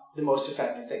not the most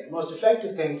effective thing. The most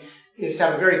effective thing is to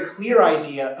have a very clear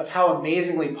idea of how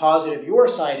amazingly positive your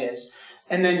side is,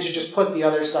 and then to just put the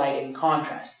other side in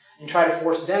contrast and try to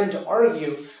force them to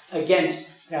argue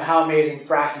against how amazing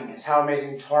fracking is, how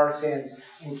amazing tar sands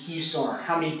and Keystone are,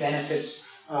 how many benefits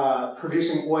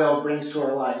producing oil brings to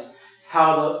our lives,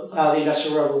 how the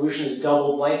Industrial Revolution has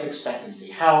doubled life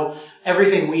expectancy, how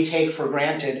everything we take for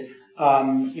granted,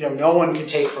 no one could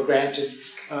take for granted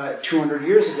 200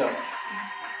 years ago.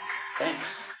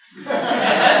 Thanks. I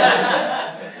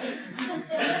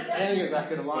think it was that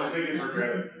good a line. Don't take it for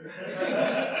granted.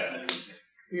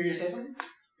 You were going to say something?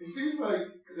 It seems like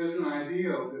there's an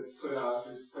ideal that's put out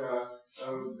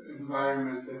of an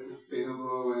environment that's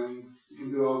sustainable and you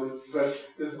can do all that, but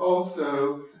there's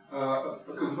also a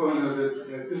component of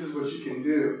it that this is what you can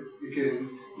do. You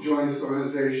can join this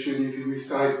organization, you can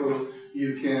recycle,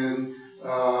 you can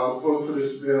vote for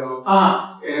this bill.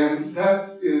 And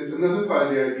that is another part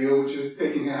of the ideal, which is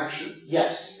taking action.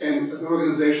 Yes. And an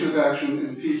organization of action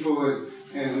and people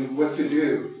and what to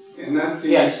do. And that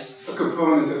seems a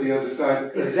component of the other side.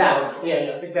 Exactly.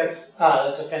 Yeah. I think that's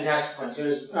a fantastic point. So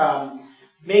it was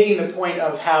making the point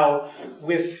of how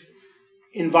with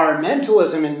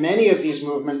environmentalism in many of these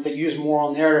movements that use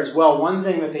moral narratives, well, one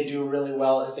thing that they do really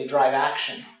well is they drive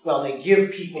action. Well, they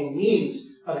give people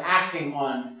means of acting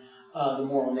on the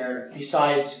moral narrative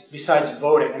besides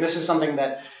voting. And this is something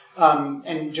that,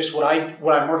 and just what I'm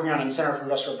working on in the Center for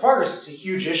Industrial Progress, it's a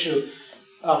huge issue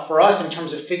for us in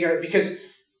terms of figuring, because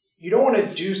you don't want to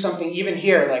do something, even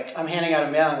here, like I'm handing out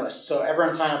a mailing list, so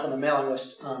everyone sign up on the mailing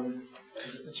list,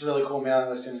 because it's a really cool mailing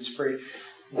list and it's free.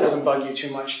 It doesn't bug you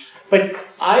too much. But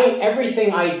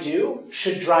everything I do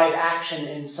should drive action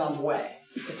in some way.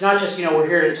 It's not just, we're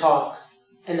here to talk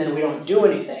and then we don't do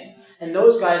anything. And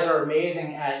those guys are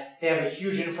amazing they have a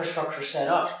huge infrastructure set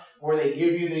up where they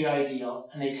give you the ideal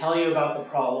and they tell you about the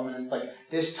problem, and it's like,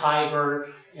 this tiger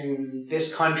in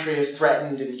this country is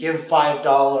threatened and give $5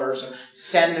 or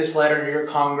send this letter to your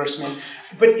congressman.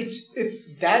 But it's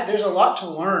that there's a lot to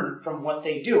learn from what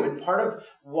they do. And part of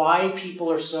why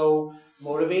people are so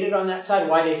motivated on that side,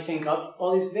 why they think up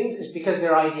all these things, is because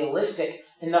they're idealistic,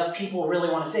 and thus people really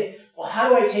want to say, well, how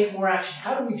do I take more action?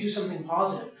 How do we do something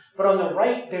positive? But on the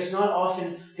right, there's no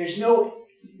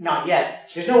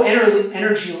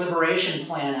energy liberation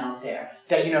plan out there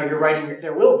that, you're writing,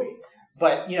 there will be.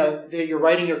 But, you're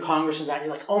writing your congressman back,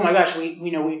 you're like, oh my gosh,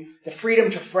 the freedom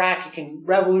to frack, it can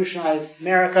revolutionize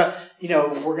America,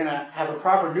 we're going to have a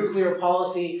proper nuclear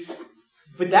policy.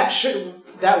 But that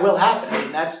will happen. I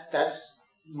mean, that's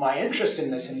my interest in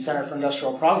this in Center for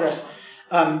Industrial Progress.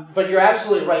 But you're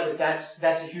absolutely right that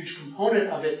that's a huge component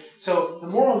of it. So the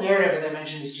moral narrative, as I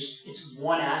mentioned, it's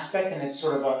one aspect, and it's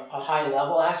sort of a high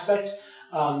level aspect.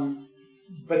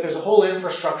 But there's a whole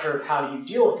infrastructure of how you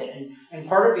deal with it. And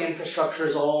part of the infrastructure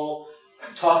is all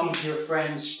talking to your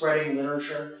friends, spreading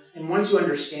literature. And once you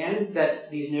understand that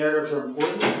these narratives are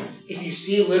important, if you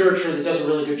see literature that does a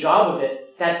really good job of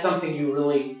it, that's something you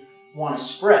really want to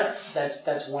spread.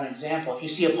 That's one example. If you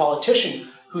see a politician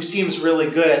who seems really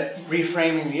good at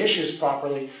reframing the issues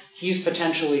properly, he's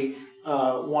potentially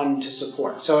one to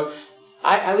support. So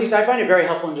at least I find it very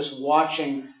helpful in just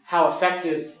watching how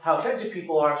effective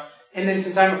people are. And then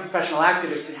since I'm a professional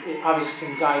activist, it obviously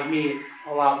can guide me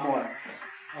a lot more.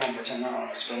 I won't pretend that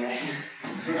was for me.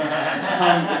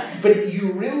 But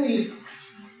you really,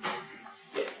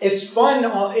 it's fun.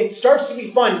 It starts to be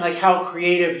fun, like how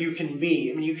creative you can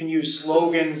be. I mean, you can use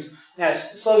slogans. Now,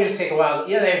 slogans take a while.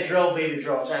 Yeah, they have drill, baby,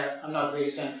 drill, which I'm not the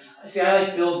biggest fan. See, I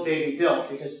like build, baby, build,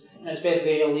 because it's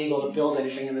basically illegal to build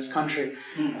anything in this country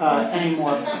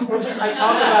anymore. Or just, I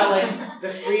talk about like the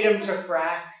freedom to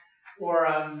frack, or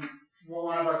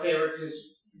one of our favorites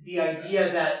is the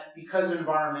idea that because of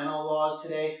environmental laws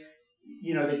today,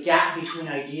 the gap between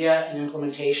idea and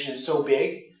implementation is so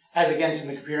big, as against in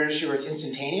the computer industry where it's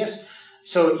instantaneous.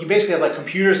 So you basically have like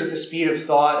computers at the speed of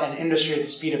thought and industry at the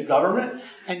speed of government.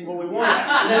 And what we want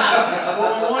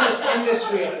is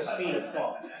industry at the speed of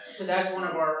thought. So that's one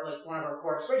of our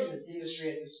core expressions is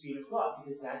industry at the speed of thought,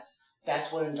 because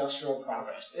that's what industrial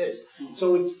progress is.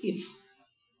 So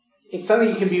it's something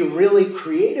you can be really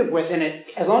creative with, and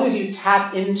as long as you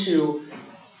tap into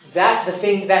that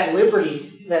liberty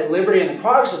and the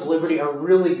products of liberty are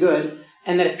really good,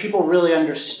 and that if people really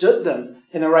understood them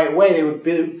in the right way, they would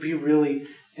be really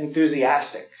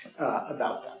enthusiastic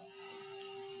about them.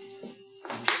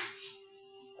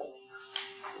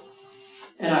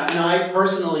 And I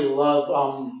personally love,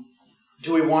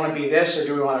 do we want to be this or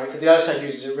do we want to, because the other side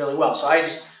uses it really well. So I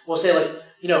just will say,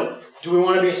 do we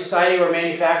want to be a society where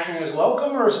manufacturing is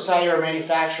welcome, or a society where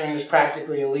manufacturing is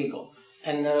practically illegal?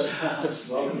 And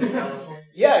that's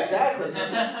yeah, exactly.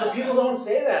 But people don't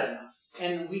say that enough.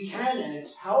 And we can, and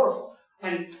it's powerful.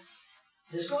 And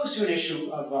this goes to an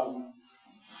issue of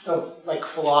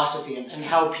philosophy and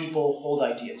how people hold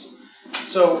ideas.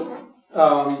 So,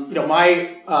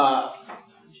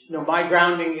 my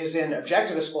grounding is in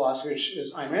objectivist philosophy, which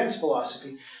is Ayn Rand's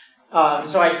philosophy.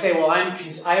 So I'd say,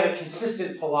 I have a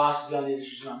consistent philosophy on these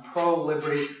issues. I'm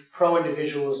pro-liberty,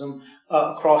 pro-individualism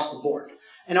across the board.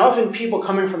 And often people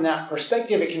coming from that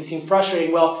perspective, it can seem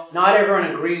frustrating. Well, not everyone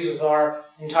agrees with our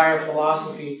entire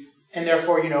philosophy, and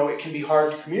therefore, it can be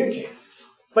hard to communicate.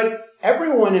 But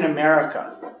everyone in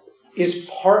America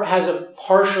has a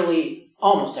partially,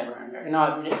 almost everyone in America,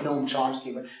 not Noam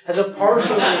Chomsky, but has a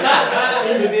partially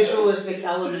individualistic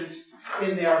element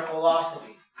in their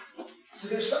philosophy. So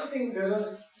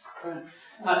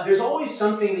there's always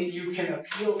something that you can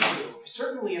appeal to,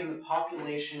 certainly in the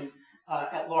population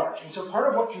at large. And so part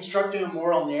of what constructing a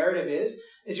moral narrative is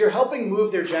you're helping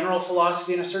move their general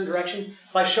philosophy in a certain direction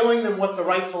by showing them what the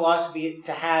right philosophy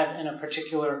to have in a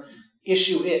particular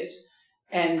issue is.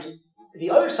 And the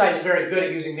other side is very good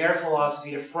at using their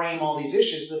philosophy to frame all these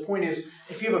issues. The point is,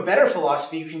 if you have a better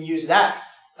philosophy, you can use that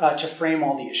to frame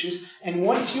all the issues. And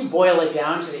once you boil it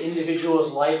down to the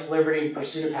individual's life, liberty, and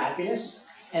pursuit of happiness,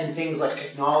 and things like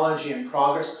technology and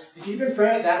progress, if you can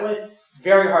frame it that way,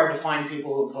 very hard to find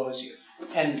people who oppose you.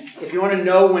 And if you want to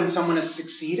know when someone is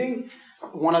succeeding,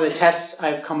 one of the tests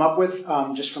I've come up with,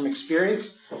 just from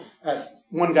experience,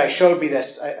 one guy showed me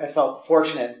this. I felt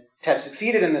fortunate to have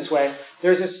succeeded in this way.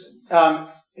 There's this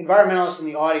environmentalist in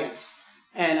the audience,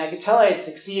 and I could tell I had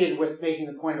succeeded with making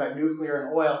the point about nuclear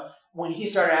and oil when he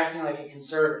started acting like a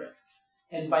conservative.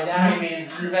 And by that I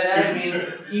mean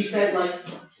he said,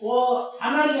 well,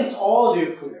 I'm not against all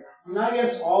nuclear. I'm not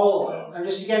against all oil. I'm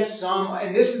just against some.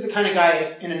 And this is the kind of guy,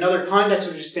 if in another context,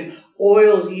 would have just been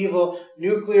oil's evil,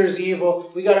 nuclear's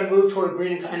evil, we got to move toward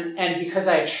green. And because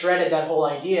I had shredded that whole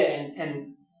idea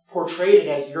and portrayed it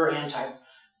as your anti.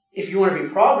 If you want to be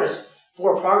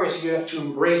for progress, you have to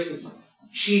embrace the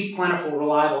cheap, plentiful,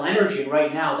 reliable energy. And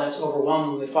right now, that's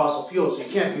overwhelmingly fossil fuels. So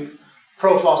you can't be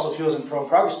pro-fossil fuels and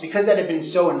pro-progress. Because that had been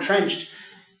so entrenched,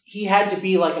 he had to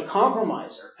be like a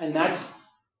compromiser. And that's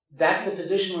the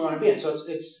position we want to be in. So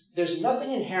there's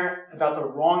nothing inherent about the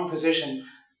wrong position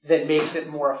that makes it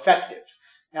more effective.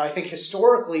 Now, I think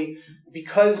historically,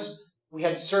 because we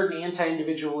had certain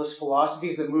anti-individualist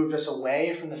philosophies that moved us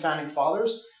away from the Founding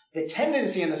Fathers, the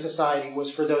tendency in the society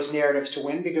was for those narratives to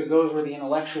win because those were the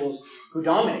intellectuals who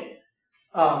dominated.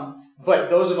 But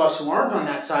those of us who aren't on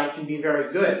that side can be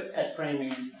very good at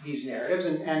framing these narratives.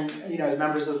 And as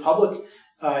members of the public,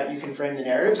 you can frame the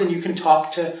narratives, and you can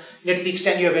talk to the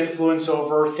extent you have influence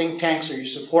over think tanks or you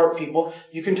support people,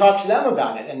 you can talk to them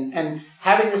about it. And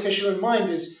having this issue in mind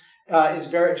is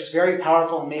very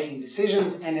powerful in making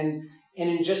decisions and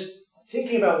in just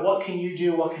thinking about what can you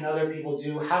do, what can other people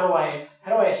do, how do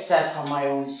I assess how my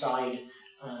own side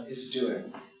is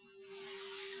doing.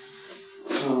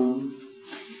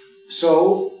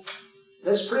 So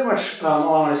that's pretty much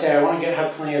all I want to say. I want to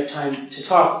have plenty of time to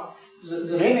talk.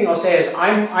 The main thing I'll say is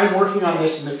I'm working on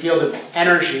this in the field of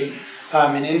energy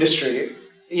and industry.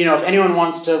 If anyone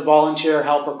wants to volunteer,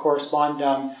 help, or correspond,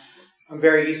 I'm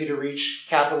very easy to reach.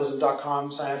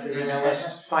 Capitalism.com. Sign up for the email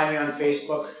list. Find me on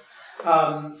Facebook.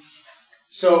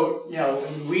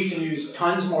 We can use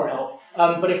tons more help.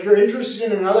 But if you're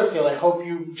interested in another field, I hope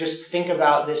you just think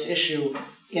about this issue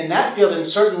in that field. And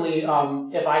certainly,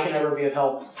 if I can ever be of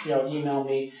help, email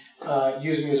me,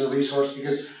 use me as a resource,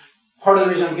 because part of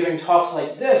the reason I'm giving talks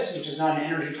like this, which is not an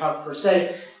energy talk per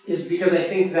se, is because I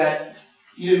think that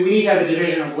we need to have a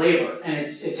division of labor, and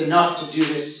it's enough to do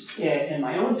this in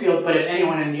my own field, but if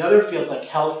anyone in the other fields like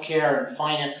healthcare and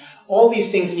finance, all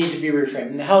these things need to be reframed.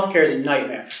 And the healthcare is a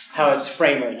nightmare, how it's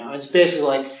framed right now. It's basically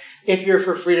like, if you're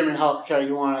for freedom in healthcare,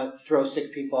 you want to throw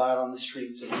sick people out on the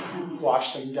streets and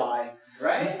watch them die.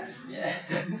 Right? Yeah.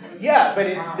 Yeah, but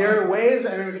there are ways, we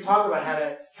can talk about how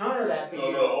to counter that.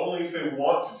 No, only if they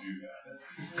want to do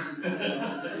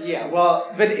that. Yeah,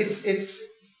 well, but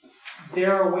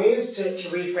there are ways to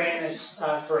reframe this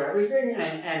for everything,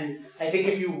 and I think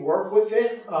if you work with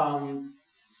it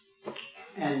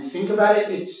and think about it,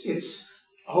 it's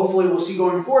hopefully we'll see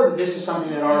going forward that this is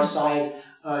something that our side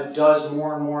does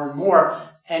more and more and more,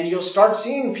 and you'll start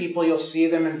seeing people, you'll see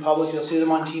them in public, you'll see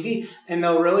them on TV, and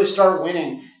they'll really start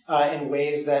winning in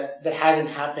ways that hasn't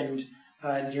happened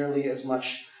nearly as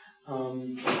much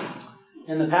in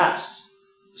the past.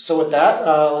 So with that,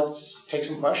 let's take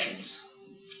some questions.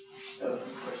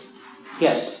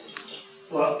 Yes.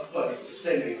 Well,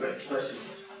 same question.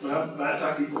 When I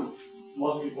talk to people,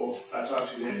 most people I talk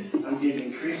to, I'm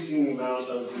getting increasing amounts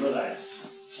of Luddites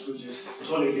who just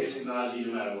totally against technology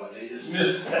no matter what. They just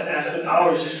I spend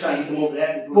hours just trying to get them over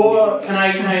that. Well, can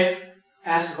I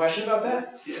ask a question about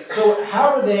that? Yeah. So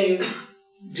how do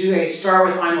they start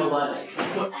with I'm a Luddite?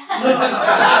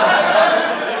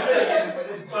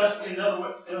 But in other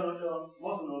words,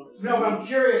 most of them. No, but I'm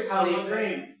curious how they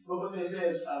frame. But what they say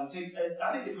is, I think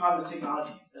the problem is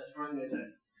technology. That's the first thing they say.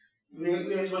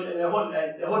 they're holding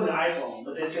an iPhone,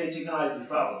 but they say technology is the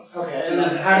problem. Okay, and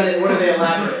then what do they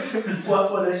elaborate?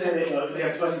 Well, they say that if we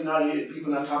have too much technology,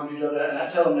 people not talking to each other, and I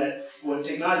tell them that with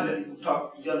technology, that people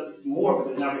talk to each other more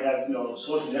because now we have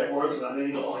social networks, and then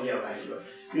they go, oh yeah, right,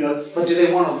 But do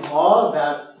they want a law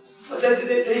about? But they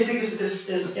just think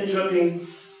it's interrupting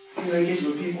communication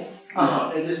with people.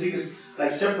 They just think it's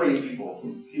like separating people.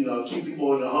 Keep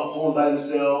people in the home by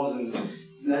themselves and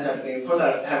that type of thing. Of course,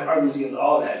 I have arguments against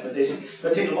all that, but it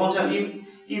take a long time.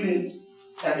 Even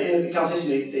at the end of the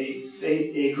conversation,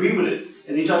 they agree with it,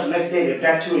 and then you talk the next day, they're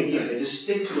back to it again. They just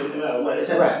stick to it no matter what. It's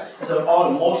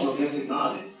all emotional against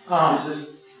technology. It's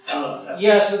just so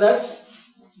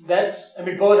that's. I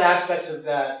mean, both aspects of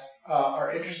that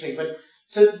are interesting, but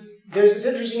so there's this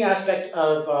interesting aspect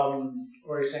of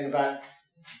what you're saying about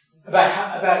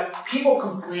people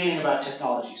complaining about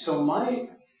technology. So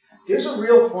there's a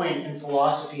real point in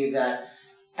philosophy that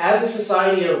as a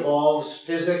society evolves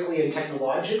physically and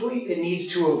technologically, it needs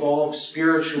to evolve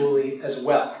spiritually as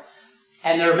well.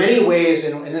 And there are many ways,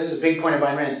 and this is a big point of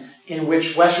Ayn Rand's, in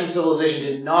which Western civilization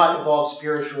did not evolve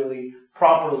spiritually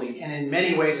properly, and in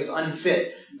many ways is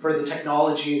unfit for the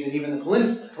technologies and even the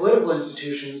political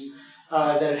institutions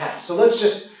that it has. So let's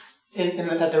just,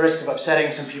 at the risk of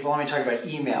upsetting some people, let me talk about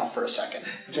email for a second,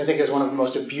 which I think is one of the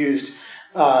most abused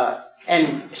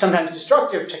and sometimes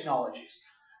destructive technologies.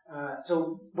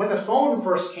 So when the phone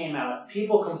first came out,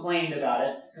 people complained about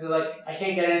it because they're like, I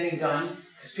can't get anything done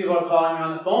because people are calling me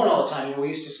on the phone all the time. We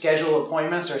used to schedule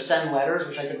appointments or send letters,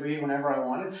 which I could read whenever I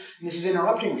wanted, and this is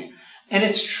interrupting me. And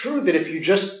it's true that if you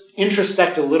just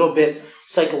introspect a little bit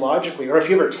psychologically, or if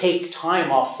you ever take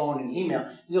time off phone and email,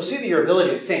 you'll see that your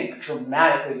ability to think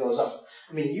dramatically goes up.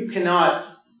 I mean, you cannot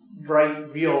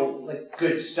write real,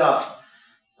 good stuff.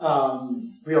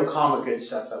 Real comic good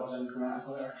stuff. That wasn't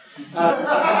grammatical there.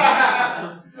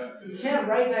 You can't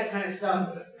write that kind of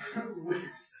stuff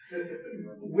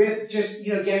with just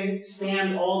getting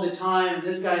spammed all the time.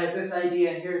 This guy has this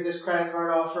idea, and here's this credit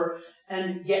card offer,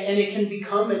 and it can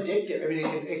become addictive. I mean,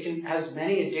 it has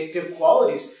many addictive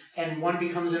qualities, and one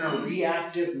becomes in a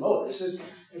reactive mode. This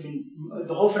is,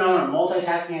 the whole phenomenon of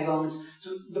multitasking has elements.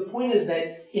 So the point is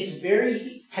that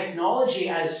technology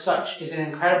as such is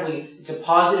it's a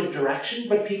positive direction,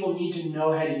 but people need to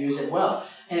know how to use it well.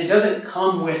 And it doesn't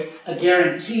come with a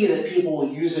guarantee that people will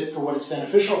use it for what it's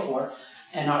beneficial for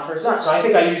and not for its not. So I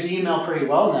think I use email pretty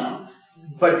well now,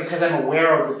 but because I'm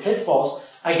aware of the pitfalls,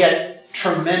 I get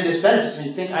tremendous benefits.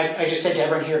 I just said to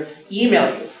everyone here,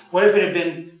 email you. What if it had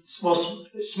been,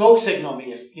 smoke signal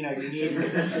me if you need me,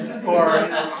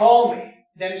 or call me.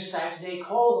 Then it's just I have to take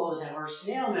calls all the time, or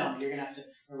snail mail me. You're gonna have to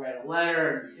write a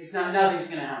letter. Nothing's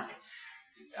gonna happen.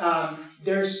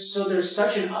 There's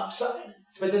such an upside,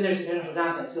 but then there's a potential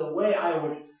downside. So the way I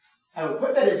would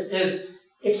put that is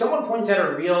if someone points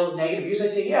out a real negative use,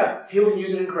 I'd say, yeah, people can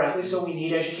use it incorrectly, so we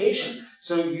need education.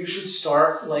 So you should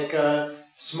start like a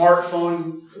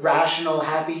smartphone rational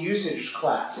happy usage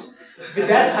class.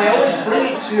 But I always bring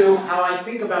it to how I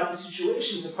think about the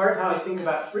situation. So part of how I think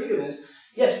about freedom is,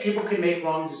 yes, people can make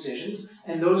wrong decisions,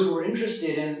 and those who are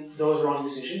interested in those wrong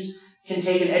decisions can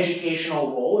take an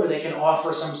educational role, or they can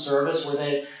offer some service where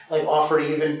they offer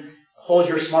to even hold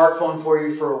your smartphone for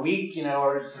you for a week,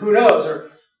 or who knows,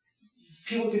 or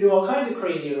people can do all kinds of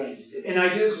crazy arrangements. And I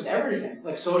do this with everything,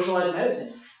 like socialized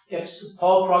medicine. If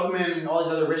Paul Krugman and all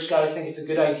these other rich guys think it's a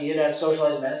good idea to have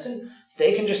socialized medicine,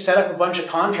 they can just set up a bunch of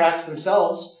contracts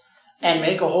themselves and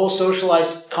make a whole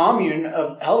socialized commune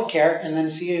of healthcare and then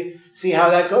see how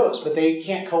that goes. But they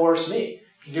can't coerce me.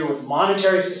 You can do it with the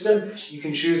monetary system. You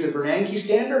can choose the Bernanke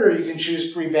standard, or you can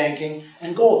choose free banking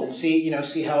and gold and see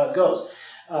how it goes.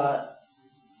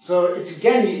 So it's,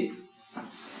 again,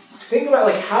 think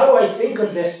about how do I think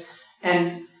of this,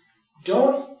 and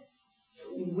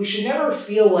we should never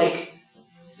feel like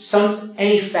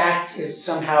any fact is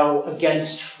somehow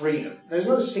against freedom. There's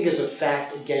no such thing as a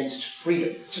fact against freedom.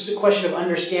 It's just a question of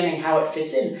understanding how it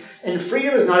fits in. And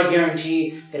freedom is not a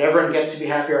guarantee that everyone gets to be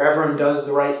happy or everyone does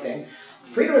the right thing.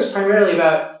 Freedom is primarily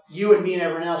about you and me and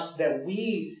everyone else, that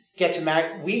we get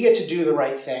to do the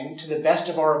right thing to the best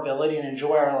of our ability and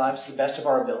enjoy our lives to the best of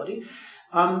our ability.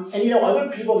 Other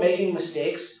people making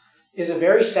mistakes is a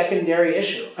very secondary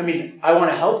issue. I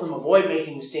want to help them avoid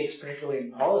making mistakes, particularly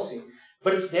in policy,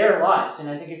 but it's their lives. And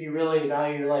I think if you really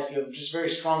value your life, you have just a very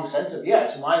strong sense of,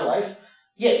 it's my life.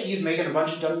 Yeah, he's making a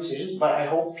bunch of dumb decisions, but I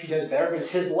hope he does better, but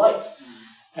it's his life.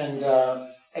 And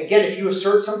again, if you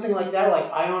assert something like that,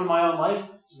 like I own my own life,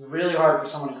 it's really hard for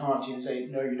someone to come up to you and say,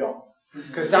 no, you don't.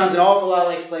 Because it sounds an awful lot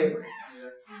like slavery.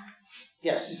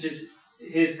 Yes? Just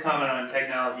his comment on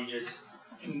technology just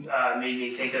made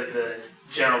me think of the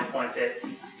general point that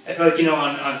I feel like,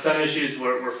 on some issues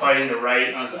we're fighting the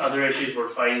right, on other issues we're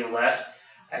fighting the left.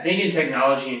 I think in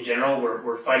technology in general,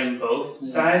 we're fighting both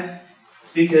sides,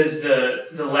 because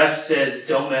the left says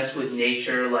don't mess with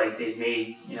nature, like they've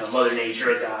made Mother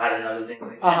Nature a god and other things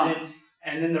like that.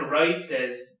 And then the right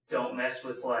says don't mess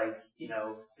with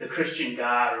the Christian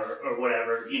God or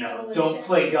whatever. Don't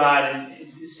play God and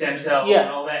stem cells and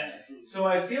all that. So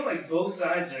I feel like both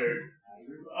sides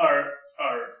are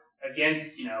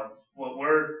against what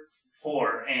we're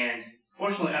for, and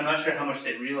fortunately, I'm not sure how much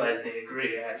they realize they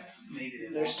agree. Maybe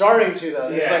they're starting to, though.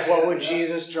 It's like, what would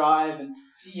Jesus drive? And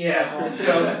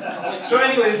So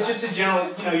anyway, it's just a general.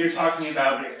 You're talking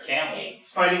about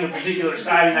fighting a particular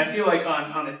side, and I feel like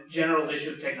on the general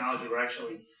issue of technology, we're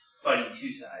actually fighting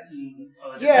two sides.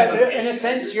 In a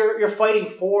sense, you're fighting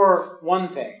for one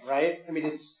thing, right?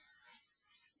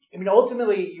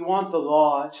 Ultimately, you want the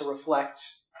law to reflect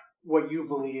what you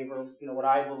believe or what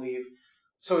I believe.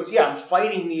 So it's, I'm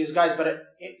fighting these guys, but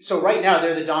so right now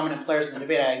they're the dominant players in the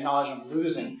debate. I acknowledge I'm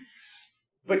losing.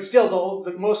 But still,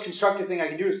 the most constructive thing I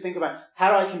can do is think about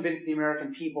how do I convince the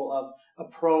American people of a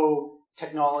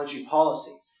pro-technology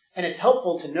policy. And it's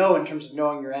helpful to know in terms of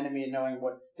knowing your enemy and knowing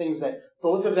what things that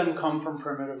both of them come from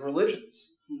primitive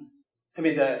religions.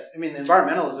 The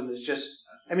environmentalism is just,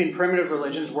 primitive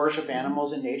religions worship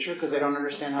animals and nature because they don't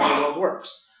understand how the world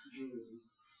works.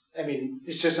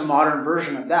 It's just a modern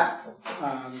version of that.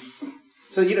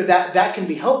 So that can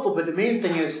be helpful, but the main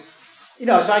thing is,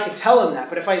 so I could tell them that,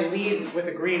 but if I lead with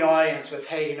a green audience with,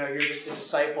 hey, you're just a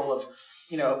disciple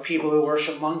of, people who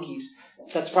worship monkeys,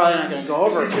 that's probably not going to go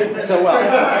over so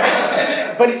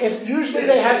well. But if usually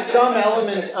they have some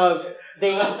element of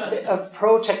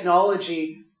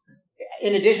pro-technology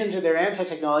in addition to their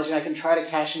anti-technology, and I can try to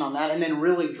cash in on that and then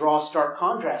really draw stark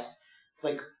contrasts.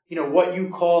 Like, what you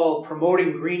call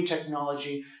promoting green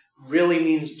technology really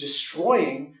means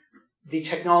destroying the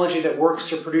technology that works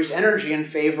to produce energy in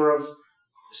favor of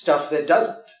stuff that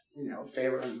doesn't,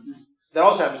 that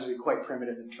also happens to be quite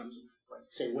primitive in terms of,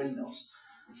 say, windmills.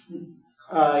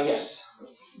 Yes.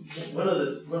 One of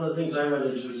the things I run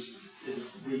into is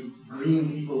the green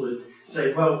people that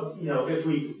say, well, if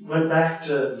we went back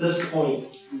to this point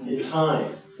in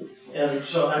time, and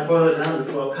so I boil it down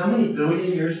to, well, how many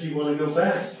billion years do you want to go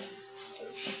back?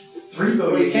 3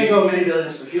 billion. Well, you can't go many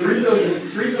billions for 3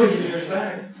 billion years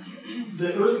back,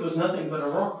 the Earth was nothing but a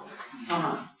rock.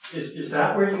 Is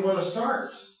that where you want to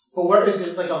start? But where is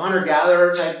it, like a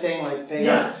hunter-gatherer type thing? Like they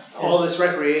got all this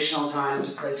recreational time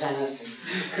to play tennis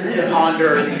and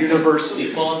ponder at the university.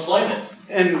 Full employment.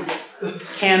 And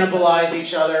cannibalize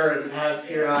each other and have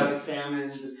periodic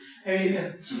famines. To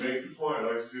make the point, I'd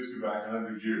like to just go back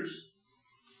 100 years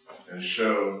and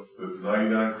show that the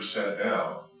 99%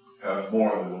 now have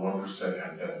more than the 1%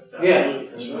 had then. Yeah.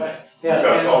 That's right. Yeah. We've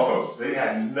got cell phones. They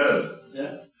had none.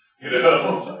 Yeah.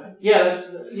 Yeah,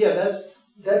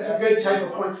 that's a good type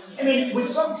of point. With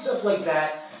some stuff like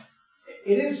that,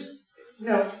 it is,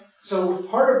 so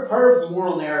part of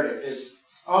moral narrative is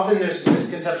often there's this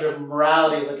misconception of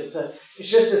morality is like it's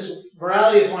just this,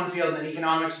 morality is one field and then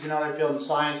economics is another field and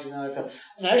science is another field.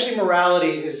 And actually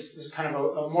morality is kind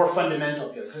of a more fundamental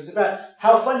field because it's about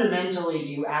how fundamentally do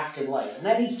you act in life. And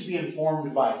that needs to be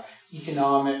informed by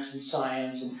economics and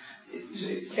science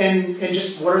and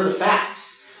just what are the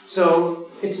facts. So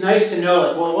it's nice to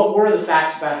know, what were the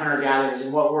facts about hunter-gatherers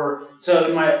and what were... So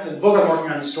in the book I'm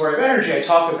working on, The Story of Energy, I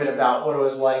talk a bit about what it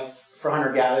was like for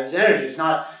hunter-gatherers and energy. It's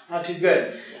not too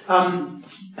good.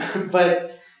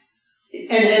 But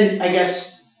I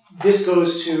guess this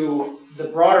goes to the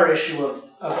broader issue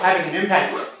of having an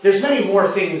impact. There's many more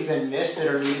things than this that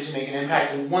are needed to make an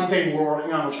impact. And one thing we're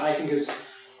working on, which I think is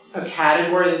a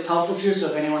category that's helpful too, so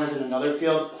if anyone is in another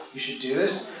field, you should do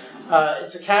this.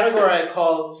 It's a category I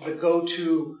call the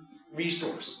go-to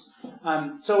resource.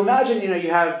 So imagine, you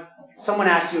have someone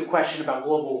asks you a question about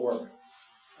global warming,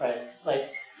 right?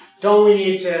 Like, don't we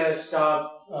need to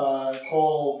stop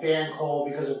ban coal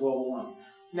because of global warming?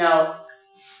 Now,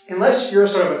 unless you're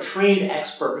sort of a trained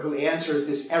expert who answers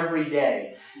this every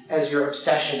day as your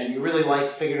obsession and you really like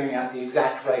figuring out the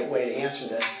exact right way to answer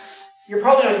this, you're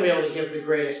probably not going to be able to give the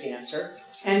greatest answer.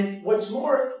 And what's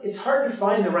more, it's hard to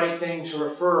find the right thing to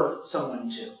refer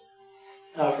someone to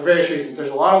for various reasons.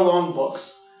 There's a lot of long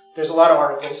books. There's a lot of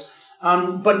articles.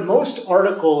 But most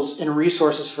articles and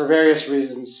resources, for various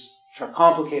reasons, which are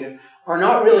complicated, are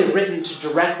not really written to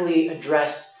directly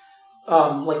address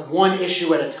one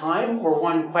issue at a time or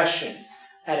one question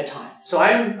at a time. So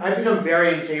I've become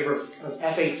very in favor of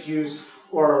FAQs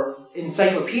or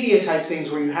encyclopedia type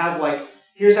things where you have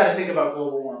here's how to think about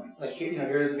global warming.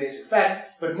 Here are the basic facts.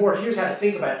 but more here's how to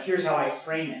think about it, here's how I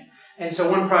frame it. And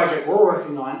so one project we're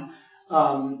working on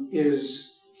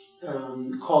is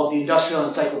called the Industrial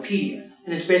Encyclopedia.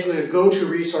 And it's basically a go-to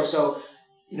resource. So,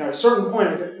 at a certain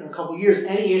point in a couple of years,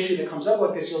 any issue that comes up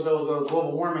like this, you'll be able to go to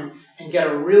global warming and get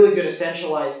a really good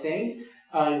essentialized thing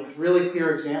with really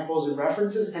clear examples and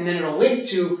references, and then it'll link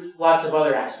to lots of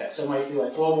other aspects. So it might be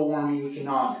like global warming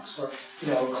economics, or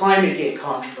ClimateGate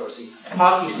controversy,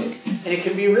 hockey stick, and it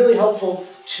can be really helpful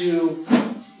to.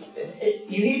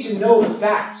 You need to know the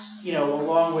facts,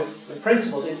 along with the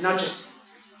principles. It's not just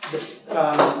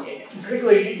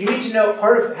particularly. You need to know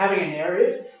part of having a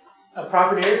narrative, a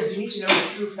proper narrative, is you need to know the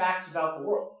true facts about the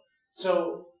world.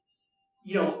 So,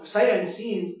 sight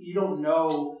unseen, you don't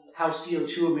know how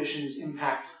CO2 emissions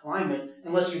impact climate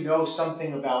unless you know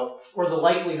something about, or the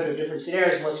likelihood of different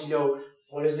scenarios, unless you know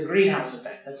what is the greenhouse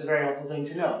effect. That's a very helpful thing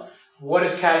to know. What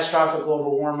does catastrophic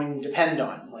global warming depend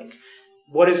on? Like,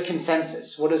 what is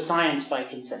consensus? What is science by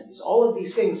consensus? All of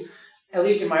these things, at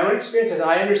least in my own experience, as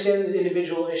I understand the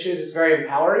individual issues, it's very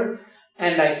empowering.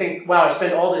 And I think, wow, I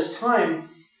spent all this time.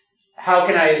 How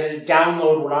can I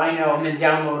download what I know and then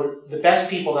download the best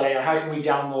people that I know? How can we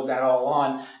download that all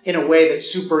on in a way that's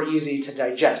super easy to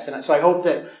digest? And so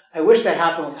I wish that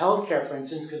happened with healthcare, for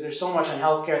instance, because there's so much on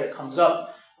healthcare that comes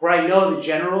up where I know the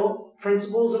general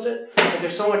principles of it, but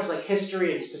there's so much like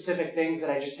history and specific things that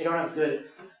I don't have good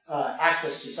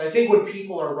access to. So I think when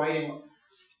people are writing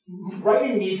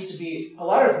needs to be, a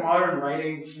lot of modern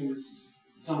writing,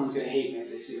 someone's going to hate me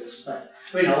if they see this, but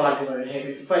a lot of people are going to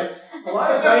hate me. But a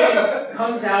lot of writing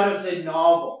comes out of the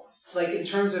novel. Like in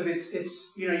terms of it's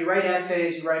you write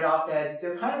essays, you write op-eds.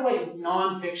 They're kind of like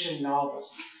non-fiction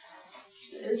novels.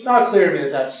 It's not clear to me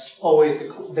that that's always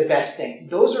the best thing.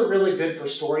 Those are really good for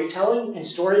storytelling, and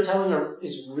storytelling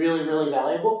is really, really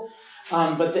valuable.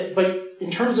 But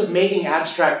in terms of making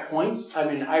abstract points,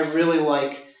 I really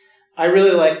like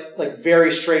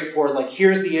very straightforward, like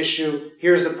here's the issue,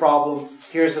 here's the problem,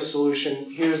 here's the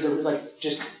solution, here's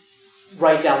just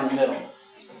right down the middle.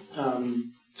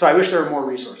 So I wish there were more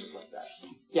resources like that.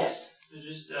 Yes? So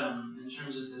just in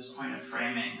terms of this point of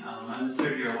framing, I'm a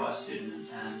third-year law student,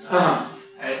 and I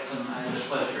had the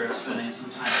pleasure of spending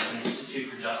some time at the Institute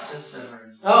for Justice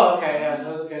over. Oh, okay, yeah,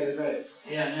 those guys are great.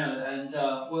 Yeah, no, and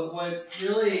what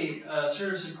really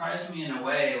sort of surprised me in a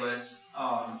way was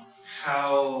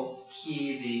how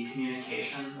key the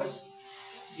communications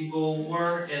people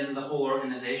were in the whole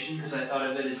organization, because I thought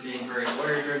of it as being very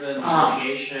lawyer-driven,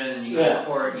 litigation, and you go to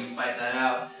court and you fight that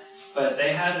out. But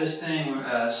they had this thing,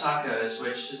 SACOs,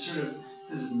 which is sort of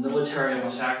this military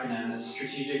almost acronym, is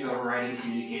Strategic Overriding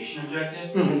Communication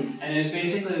Objective. Mm-hmm. And it was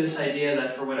basically this idea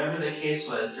that for whatever the case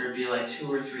was, there would be like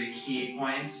 2 or 3 key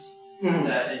points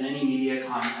that in any media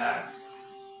contact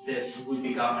that would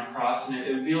be gotten across, and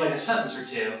it would be like a sentence or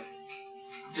two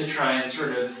to try and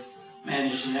sort of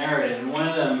manage the narrative. And one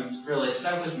of them really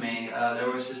stuck with me. There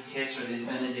was this case where these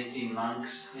Benedictine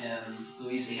monks in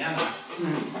Louisiana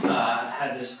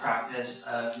had this practice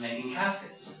of making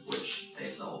caskets, which they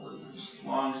sold, and it was a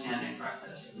long-standing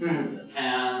practice. Mm-hmm.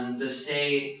 And the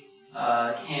state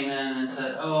came in and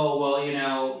said, oh, well,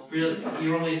 really,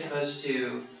 you're only supposed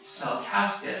to sell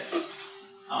caskets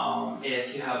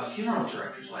if you have a funeral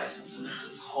director's license, and it's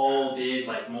this whole big,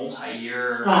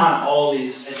 multi-year, all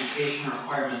these education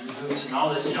requirements and hoops and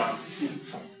all this junk.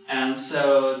 And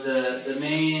so the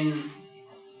main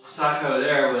SACO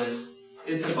there was,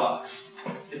 it's a box.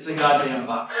 It's a goddamn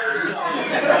box.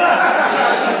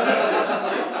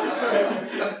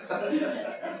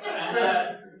 And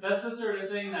that's the sort of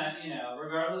thing that,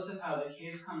 regardless of how the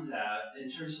case comes out,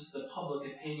 in terms of the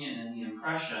public opinion and the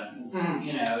impression,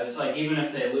 it's like even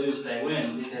if they lose, they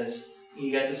win, because you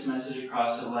get this message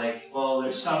across of well,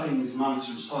 they're stopping these monks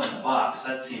from selling the box.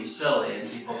 That seems silly, and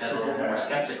people get a little more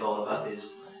skeptical about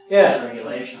these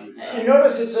regulations. So. And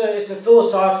notice it's a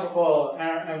philosophical, I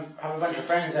have a bunch of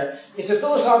friends there, it's a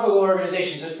philosophical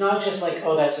organization, so it's not just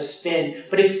that's a spin,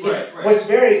 but it's right. What's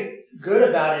very good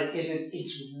about it is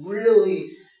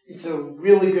it's a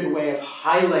really good way of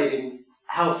highlighting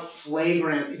how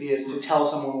flagrant it is to tell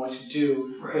someone what to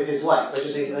do with his life. Let's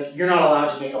just say, you're not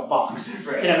allowed to make a box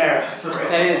in America.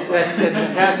 That's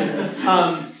fantastic.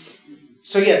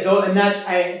 So yeah, and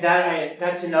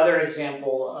that's another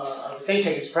example of a think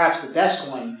tank. It's perhaps the best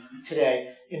one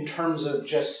today in terms of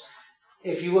just,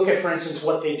 if you look at, for instance,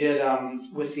 what they did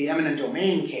with the eminent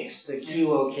domain case, the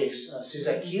Kelo case,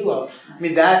 Suzette Kelo.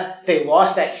 They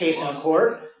lost that case in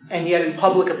court, and yet in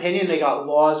public opinion, they got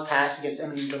laws passed against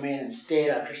eminent domain in state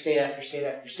after state after state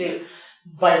after state.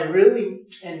 by really,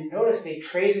 and notice they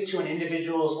trace it to an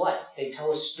individual's life. They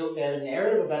tell a story, they have a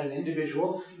narrative about an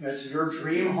individual. It's your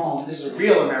dream home. This is a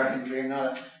real American dream,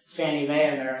 not a Fannie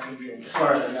Mae American dream, as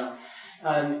far as I know.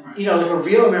 Like a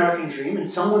real American dream, and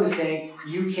someone is saying,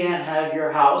 you can't have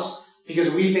your house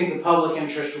because we think the public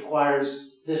interest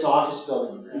requires this office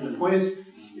building. And the point is,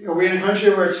 are we in a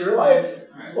country where it's your life?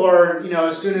 Or,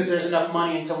 as soon as there's enough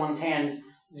money in someone's hands,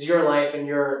 it's your life and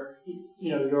your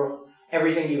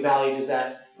everything you value, does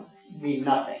that mean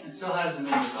nothing? It still hasn't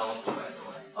been developed, by the way.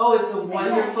 Oh, it's a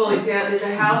wonderful example.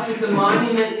 The house is a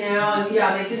monument now, and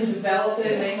they didn't develop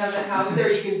it, and they have the house there.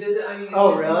 You can visit. I mean, it's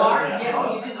really?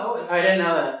 Yeah, you didn't. Oh, it's. I didn't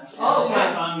know that. I just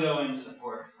have ongoing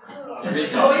support.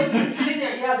 It's just sitting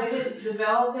there. Yeah, they didn't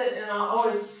develop it,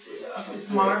 and it's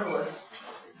marvelous.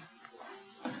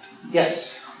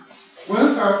 Yes. One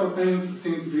of the powerful things that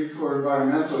seems to be for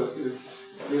environmentalists is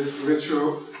this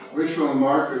ritual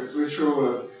markers,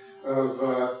 ritual of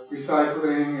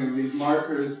recycling, and these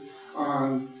markers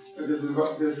on this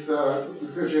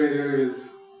refrigerator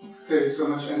saves so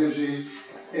much energy,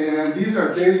 and these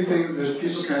are daily things that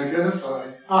people can identify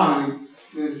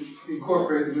and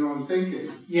incorporate in their own thinking.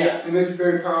 Yeah. And it's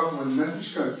very powerful when the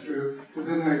message comes through, because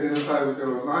then they identify with their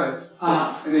own life.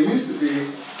 And there used to be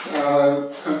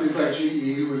companies like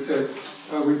GE who said,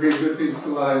 we bring good things to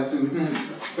life,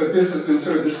 but this has been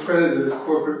sort of discredited as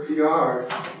corporate PR.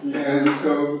 And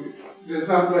so there's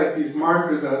not like these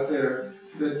markers out there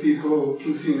that people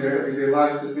can see in their everyday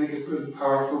life that make it really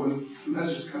powerful when the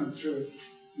message comes through.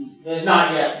 There's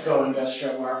not yet go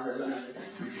industrial markers on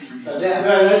everything. But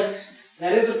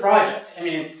that is a project. I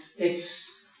mean,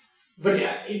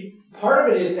 part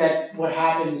of it is that what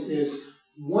happens is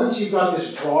once you've got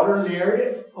this broader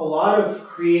narrative, a lot of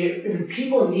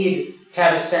people need to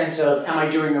have a sense of, am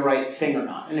I doing the right thing or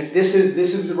not? And if this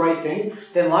is the right thing,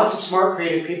 then lots of smart,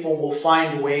 creative people will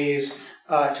find ways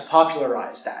to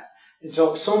popularize that. And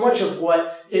so much of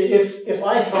what, if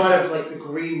I thought of like the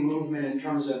green movement in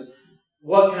terms of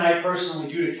what can I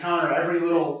personally do to counter every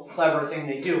little clever thing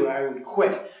they do, I would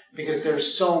quit because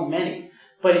there's so many.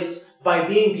 But it's by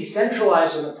being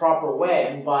decentralized in the proper way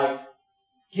and by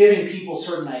giving people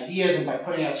certain ideas and by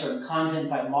putting out certain content,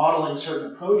 by modeling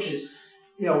certain approaches,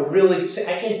 really,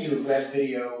 I can't do web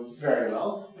video very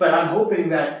well, but I'm hoping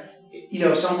that,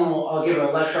 I'll give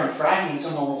a lecture on fracking and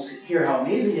someone will hear how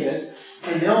amazing it is,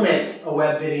 and they'll make a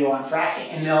web video on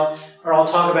fracking, or I'll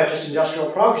talk about just industrial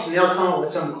progress, and they'll come up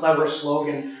with some clever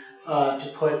slogan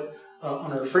to put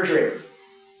on a refrigerator.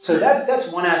 So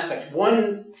that's one aspect.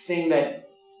 One thing that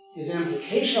is an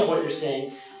implication of what you're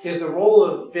saying is the role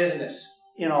of business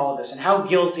in all of this, and how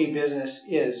guilty business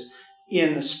is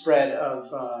in the spread of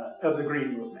the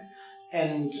green movement.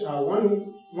 And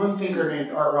one thinker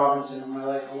named Art Robinson, whom I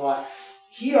like a lot,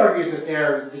 he argues that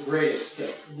they're the greatest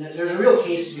guilt. There's a real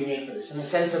case to be made for this, in the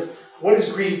sense of, what is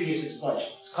Greenpeace's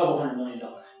budget? It's $200 million.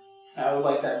 I would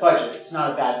like that budget. It's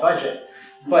not a bad budget,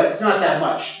 but it's not that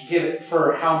much, given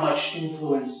for how much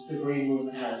influence the green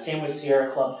movement has. Same with Sierra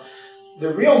Club.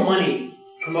 The real money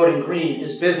promoting green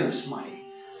is business money.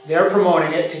 They're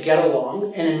promoting it to get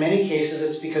along, and in many cases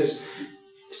it's because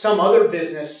some other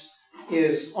business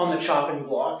is on the chopping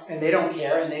block and they don't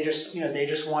care, and they just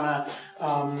want to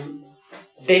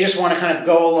kind of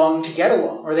go along to get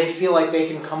along, or they feel like they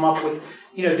can come up with,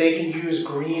 they can use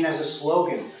green as a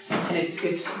slogan, and it's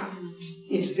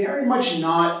very much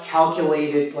not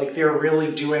calculated like they're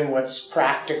really doing what's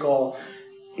practical.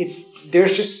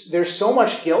 There's so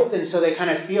much guilt, and so they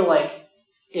kind of feel like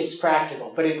it's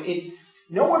practical, but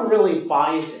no one really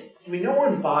buys it. I mean, no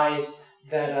one buys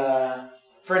that,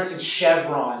 for instance,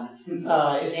 Chevron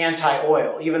is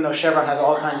anti-oil, even though Chevron has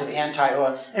all kinds of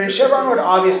anti-oil. I mean, Chevron would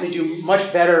obviously do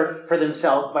much better for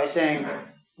themselves by saying,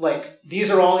 like,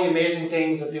 these are all the amazing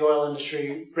things that the oil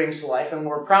industry brings to life, and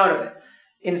we're proud of it.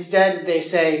 Instead, they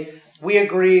say, we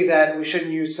agree that we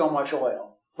shouldn't use so much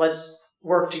oil. Let's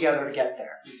work together to get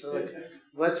there. So,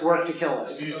 let's work to kill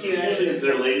us. Have you seen actually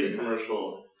their latest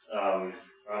commercial? I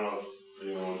don't know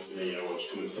if anyone watch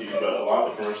too much TV, but a lot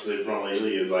of the commercials they've run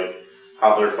lately is like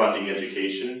how they're funding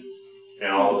education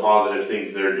and all the positive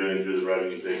things they're doing through the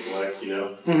revenues they collect,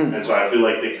 Mm-hmm. And so I feel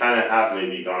like they kind of have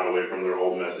maybe gone away from their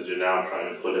old message and now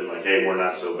trying to put in like, hey, we're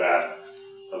not so bad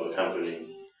of a company.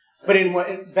 But in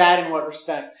what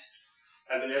respect?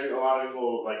 As in a lot of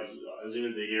people, like, as soon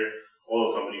as they hear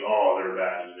oil company, oh, they're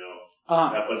bad,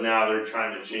 But now they're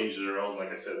trying to change their own,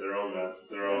 like I said, their own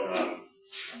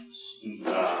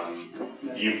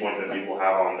viewpoint that people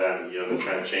have on them. They're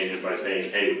trying to change it by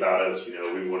saying, hey, without us,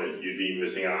 you'd be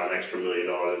missing out on an extra $1 million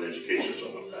in education or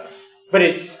something like that. But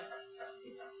it's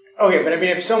okay. But I mean,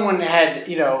 if someone had,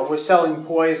 was selling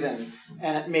poison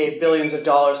and it made billions of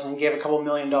dollars and then gave a couple $1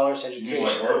 million to education. You mean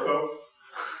like Ortho?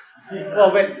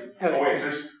 Well, but okay. Oh wait,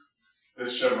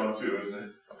 there's Chevron too, isn't it?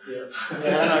 Yeah,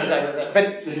 I don't know exactly that.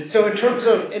 But so in terms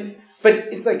of, but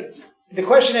it's like the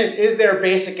question is there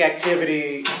basic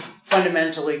activity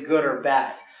fundamentally good or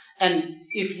bad? And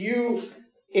if you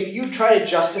try to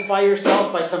justify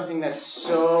yourself by something that's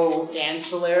so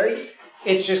ancillary,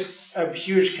 it's just a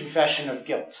huge confession of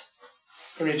guilt.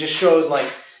 I mean, it just shows like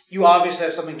you obviously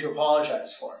have something to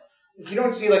apologize for. If you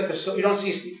don't see like you don't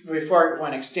see before it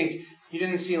went extinct. You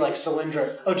didn't see like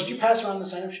Solyndra. Oh, did you pass around the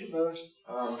sign-up sheet, brothers?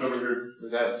 It's over here.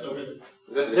 Was that over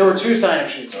there? There were 2 sign-up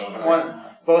sheets. Oh, okay. One,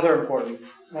 both are important.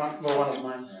 One is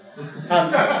mine.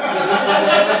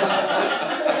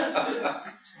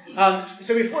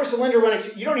 So before Solyndra went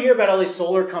extinct, you don't hear about all these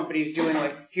solar companies doing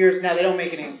like now they don't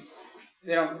make any.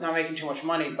 Not making too much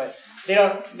money, but they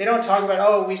don't talk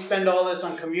about, we spend all this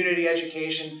on community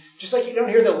education. Just like you don't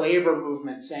hear the labor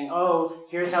movement saying,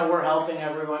 here's how we're helping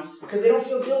everyone, because they don't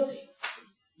feel guilty.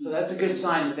 So that's a good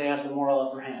sign that they have the moral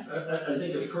upper hand. I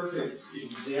think a perfect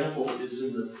example is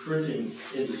in the printing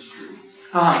industry.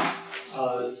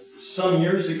 Some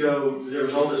years ago, there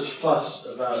was all this fuss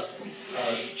about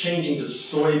changing to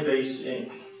soy-based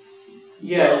ink.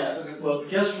 Yeah. Well,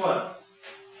 guess what?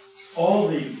 All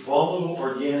the volatile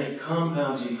organic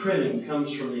compounds in printing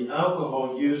comes from the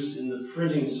alcohol used in the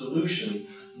printing solution,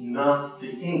 not the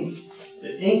ink.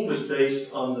 The ink was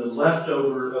based on the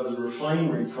leftover of the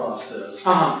refinery process.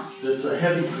 That's a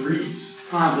heavy grease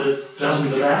that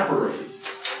doesn't evaporate.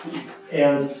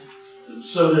 And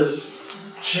so this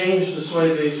change to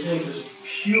soy-based ink is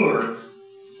pure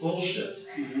bullshit.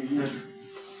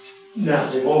 Now,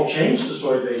 they've all changed to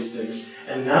soy-based ink,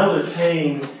 and now they're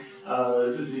paying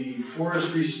the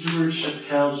Forestry Stewardship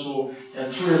Council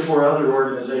and 3 or 4 other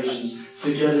organizations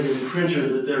to get a new printer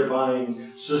that they're buying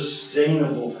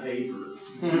sustainable paper,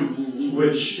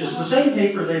 which is the same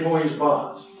paper they've always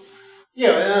bought.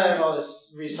 Yeah, but now they have all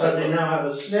this recycled. But they now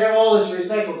have they have all this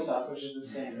recycled stuff, which is the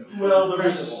same. Well, the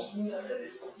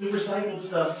recycled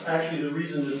stuff, actually the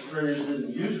reason that printers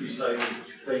didn't use recycled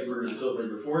paper until they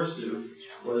were forced to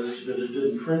was that it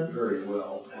didn't print very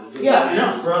well. And it I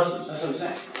know. the process. That's what I'm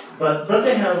saying. But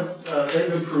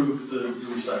they've improved the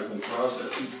recycling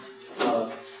process.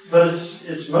 But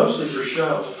it's mostly for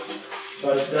show.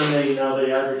 But then they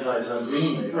advertise how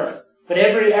green they are. Right. But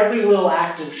every little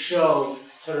act of show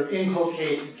sort of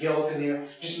inculcates guilt in you.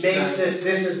 Just makes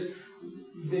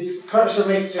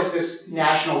makes just this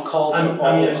national cult of all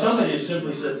I mean, of if us. somebody had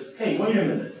simply said, "Hey, wait a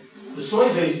minute, the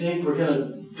soy-based ink, we're going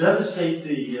to devastate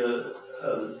the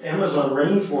Amazon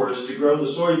rainforest to grow the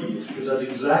soybeans," because that's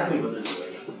exactly what they're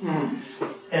doing.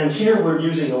 And here we're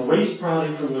using a waste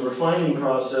product from the refining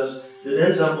process that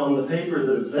ends up on the paper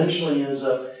that eventually ends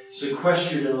up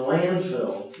sequestered in a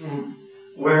landfill.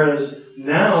 Whereas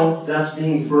now that's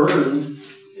being burned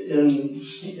in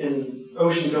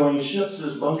ocean-going ships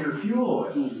as bunker fuel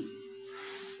oil.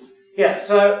 Yeah,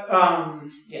 so,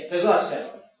 there's a lot to say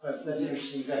about it, but that's an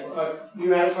interesting example.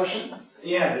 You had a question?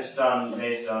 Yeah, just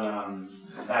based on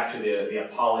back to the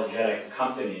apologetic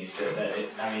companies.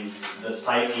 The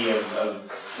psyche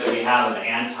that we have of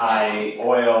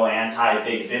anti-oil,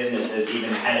 anti-big business has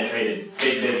even penetrated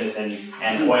big business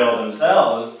and oil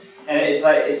themselves. And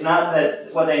it's not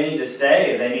that what they need to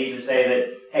say is they need to say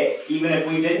that, hey, even if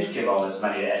we didn't give all this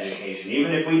money to education,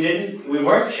 even if we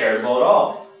weren't charitable at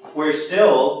all, you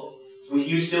still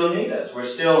need us. We're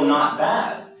still not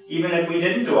bad. Even if we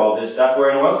didn't do all this stuff, we're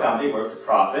an oil company, we're for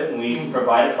profit, and we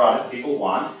provide a product people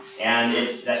want, and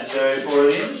it's necessary for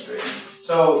the industry.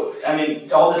 So,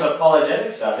 all this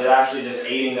apologetic stuff is actually just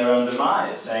aiding their own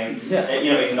demise, saying,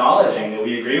 acknowledging that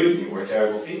we agree with you, we're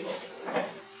terrible people.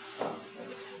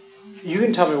 You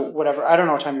can tell me whatever. I don't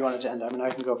know what time you want it to end.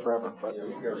 I can go forever. But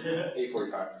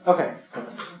 8:45. Okay.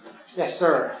 Yes,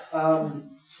 sir.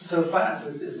 So finance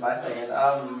is my thing, and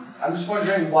I'm just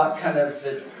wondering what kind of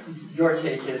your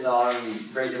take is on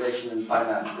regulation and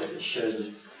finance that it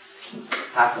should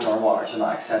happen or what, to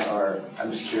what extent, or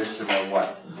I'm just curious to know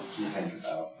what you think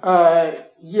about.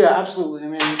 Yeah, absolutely.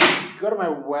 Go to my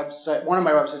website. One of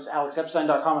my websites,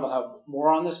 alexepstein.com. It'll have more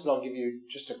on this, but I'll give you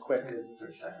just a quick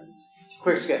 30 seconds.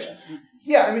 Quick sketch.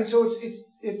 Yeah, so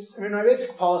it's my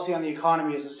basic policy on the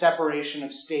economy is a separation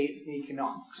of state and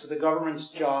economics. So the government's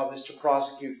job is to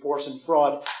prosecute force and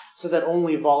fraud so that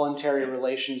only voluntary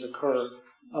relations occur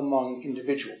among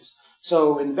individuals.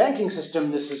 So in the banking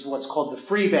system, this is what's called the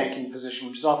free banking position,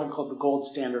 which is often called the gold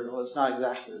standard, although it's not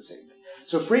exactly the same thing.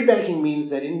 So free banking means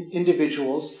that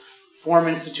individuals form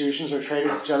institutions or trade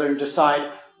with each other and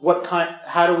decide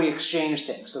how do we exchange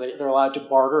things. So they're allowed to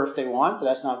barter if they want, but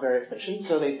that's not very efficient.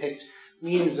 So they picked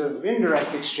means of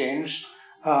indirect exchange,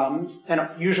 and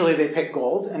usually they pick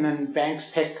gold, and then banks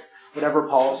pick whatever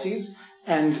policies,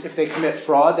 and if they commit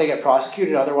fraud, they get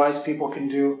prosecuted. Otherwise, people can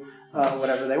do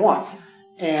whatever they want.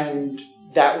 And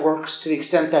that works to the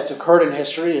extent that's occurred in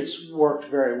history. It's worked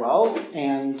very well.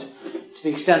 And to the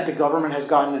extent the government has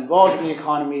gotten involved in the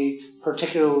economy,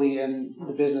 particularly in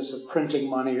the business of printing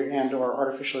money and or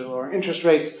artificially lowering interest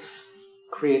rates,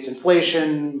 creates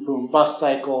inflation, boom, bust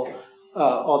cycle,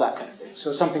 all that kind of thing.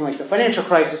 So something like the financial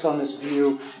crisis on this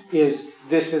view is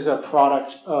this is a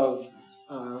product of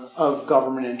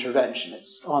government intervention.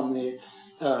 It's on the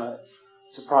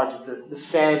it's a product of the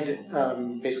Fed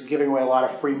basically giving away a lot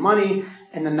of free money,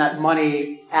 and then that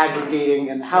money aggregating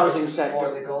in the housing sector.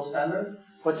 For the gold standard?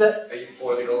 What's that? Are you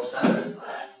for the gold standard?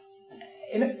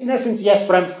 In essence, yes,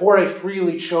 but I'm for a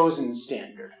freely chosen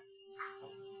standard.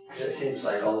 It seems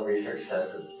like all the research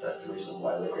says that that's the reason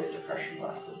why the Great Depression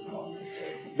lasted as long as it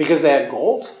did. Because they had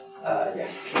gold?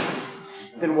 Yes.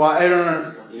 Then why? I don't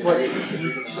know. What's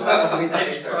read that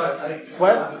research.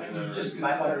 What? You just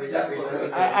might want to read that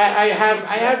research. I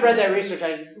have read that research.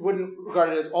 I wouldn't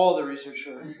regard it as all the research,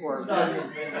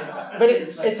 but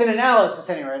it's an analysis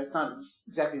anyway. It's not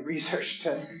exactly research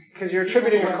because you're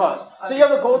attributing a cause. So you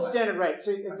have a gold standard, right?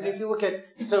 So if you look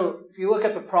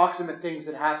at the proximate things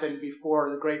that happened before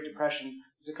the Great Depression,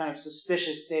 there's a kind of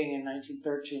suspicious thing in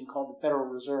 1913 called the Federal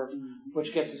Reserve,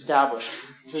 which gets established.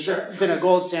 So there's been a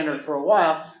gold standard for a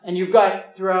while, and you've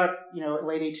got throughout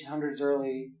late 1800s,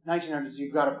 early 1900s,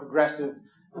 you've got a progressive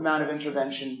amount of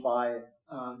intervention by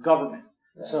government.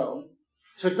 Yeah. So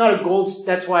it's not a gold.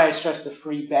 That's why I stress the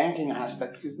free banking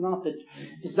aspect. Because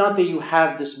it's not that you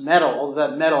have this metal, although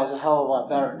that metal is a hell of a lot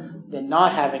better than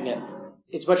not having it.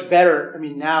 It's much better. I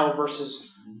mean, now versus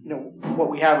what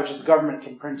we have, which is the government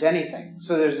can print anything.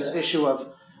 So there's this issue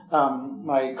of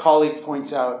my colleague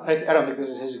points out. I don't think this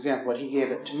is his example, but he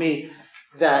gave it to me.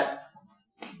 That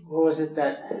what was it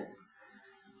that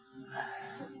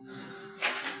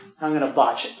I'm going to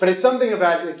botch it, but it's something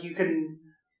about like you can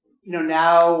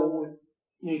now.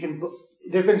 You can.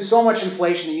 There's been so much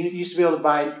inflation that you used to be able to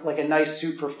buy like a nice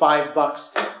suit for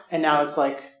 $5, and now it's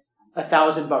like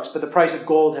 $1,000. But the price of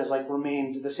gold has like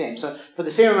remained the same. So for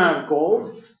the same amount of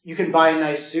gold, you can buy a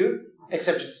nice suit,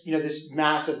 except it's this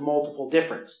massive multiple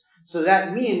difference. So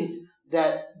that means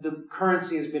that the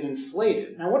currency has been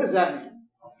inflated. Now, what does that mean?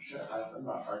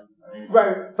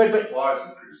 Right, but supplies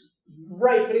increase.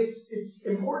 Right, but it's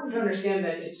important to understand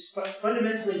that it's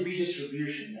fundamentally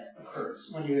redistribution that occurs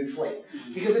when you inflate.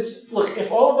 Because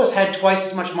if all of us had twice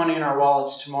as much money in our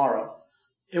wallets tomorrow,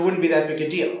 it wouldn't be that big a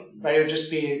deal, right? It would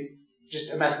just be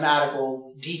a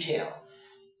mathematical detail.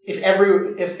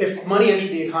 If money entered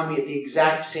the economy at the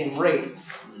exact same rate,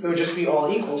 it would just be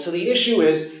all equal. So the issue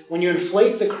is when you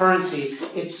inflate the currency,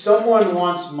 it's someone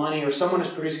wants money or someone is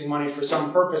producing money for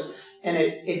some purpose, and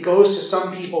it goes to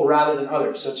some people rather than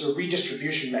others. So it's a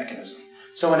redistribution mechanism.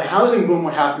 So in a housing boom,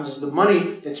 what happens is the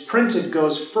money that's printed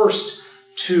goes first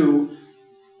to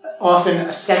often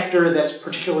a sector that's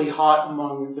particularly hot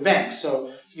among the banks.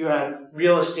 So you had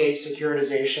real estate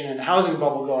securitization and housing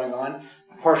bubble going on,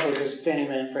 partially because of Fannie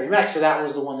Mae and Freddie Mac, so that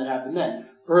was the one that happened then.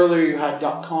 Earlier you had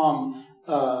 .com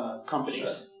companies.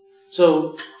 Sure.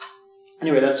 So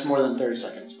anyway, that's more than 30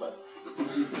 seconds, but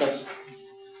that's...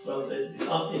 Well,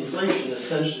 inflation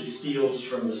essentially steals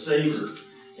from the saver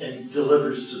and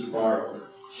delivers to the borrower.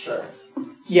 Sure.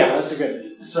 Yeah, that's a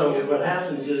good... So what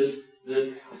happens is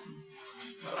that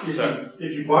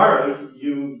if you borrow,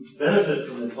 you benefit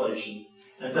from inflation.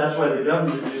 And that's why the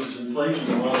government uses inflation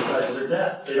to monetize their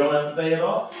debt. They don't have to pay it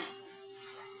off.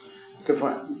 Good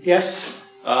point. Yes?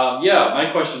 My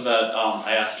question that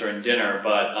I asked during dinner,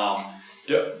 but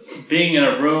being in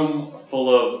a room full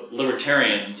of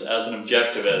libertarians as an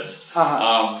objectivist,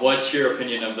 what's your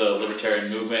opinion of the libertarian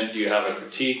movement? Do you have a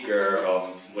critique, or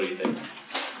what do you think?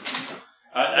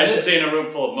 I should say in a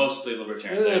room full of mostly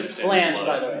libertarians. This is planned,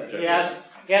 by the way. Yes.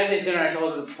 He asked me at dinner, I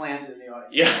told him the plans in the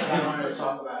audience. Yeah. I wanted to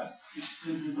talk about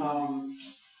it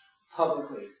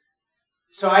publicly.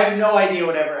 So I have no idea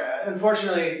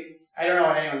unfortunately, I don't know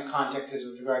what anyone's context is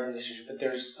with regard to this issue, but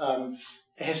there's a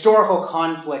historical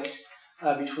conflict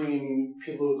between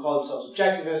people who call themselves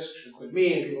objectivists, which include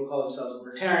me, and people who call themselves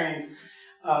libertarians.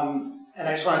 And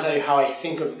I just want to tell you how I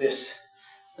think of this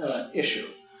issue.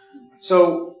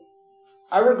 So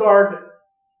I regard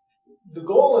the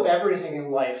goal of everything in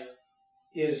life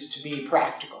is to be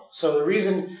practical. So the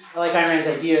reason I like Ayn Rand's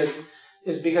ideas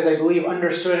is because I believe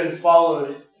understood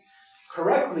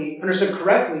correctly,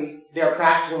 they are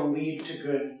practical and lead to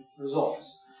good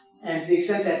results. And to the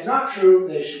extent that's not true,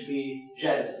 they should be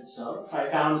jettisoned. So if I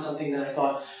found something that I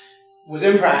thought was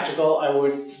impractical, I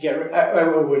would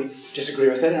disagree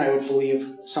with it, and I would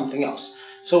believe something else.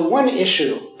 So one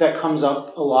issue that comes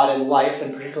up a lot in life,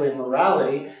 and particularly in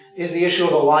morality, is the issue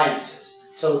of alliances.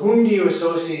 So whom do you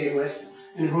associate with,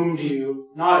 and whom do you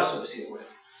not associate with?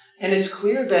 And it's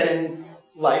clear that in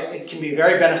life it can be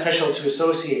very beneficial to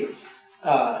associate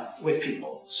with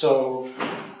people. So,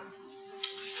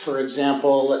 for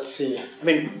example, let's see. I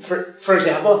mean, for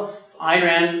example, Ayn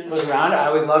Rand was around. I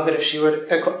would love it if she would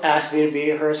ask me to be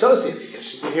her associate, because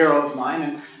she's a hero of mine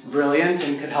and brilliant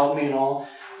and could help me in all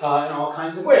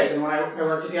kinds of ways. And when I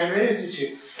worked at the Ayn Rand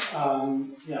Institute,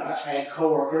 I had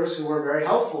coworkers who were very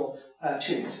helpful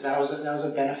to me. So that was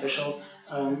a beneficial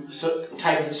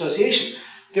type of association.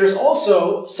 There's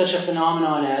also such a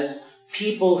phenomenon as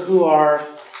people who are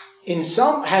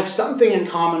have something in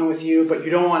common with you, but you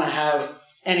don't want to have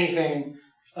anything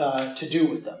to do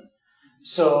with them.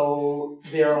 So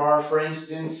there are, for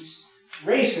instance,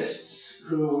 racists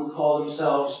who would call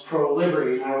themselves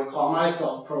pro-liberty, and I would call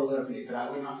myself pro-liberty, but I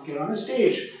would not get on a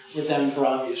stage with them for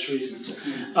obvious reasons.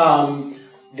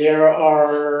 There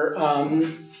are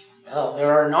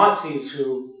Nazis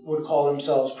who would call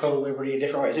themselves pro-liberty in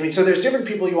different ways. I mean, so there's different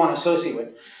people you want to associate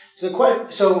with. So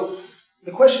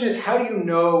the question is, how do you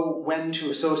know when to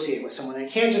associate with someone?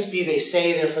 It can't just be they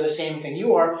say they're for the same thing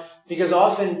you are, because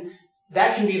often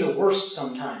that can be the worst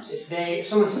sometimes. If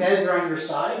someone says they're on your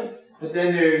side, but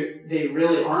then they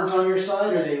really aren't on your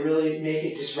side, or they really make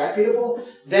it disreputable,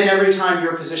 then every time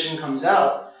your position comes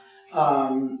out,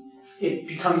 it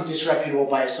becomes disreputable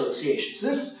by association. So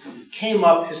this came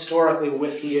up historically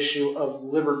with the issue of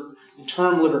the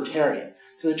term libertarian.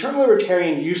 So the term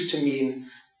libertarian used to mean,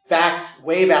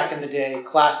 way back in the day,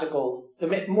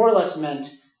 it more or less meant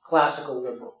classical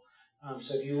liberal.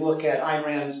 So if you look at Ayn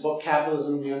Rand's book,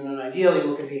 Capitalism, the Unknown Ideal, you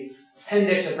look at the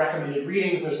appendix of recommended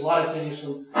readings, there's a lot of things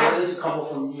from, at least a couple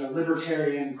from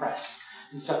libertarian press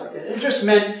and stuff like that. It just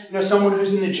meant someone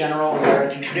who's in the general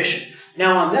American tradition.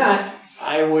 Now on that,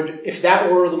 if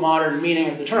that were the modern meaning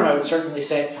of the term, I would certainly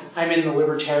say I'm in the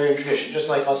libertarian tradition, just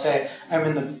like I'll say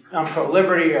I'm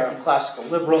pro-liberty or I'm classical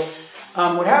liberal.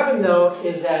 What happened, though,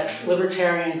 is that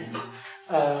libertarian...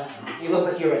 you look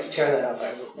like you were about to tear that up.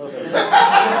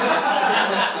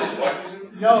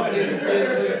 No, please don't.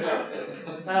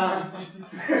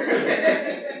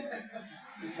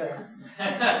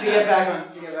 To get back on.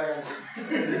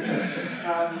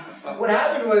 What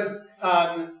happened was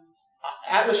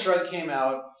Atlas Shrugged came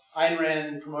out. Ayn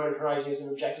Rand promoted her ideas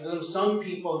and objectivism. Some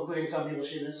people, including some people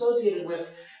she'd been associated with,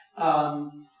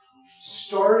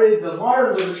 started the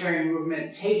modern libertarian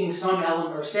movement taking some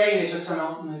element, or saying they took some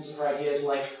elements of her ideas,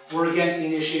 like we're against the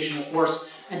initiation of force,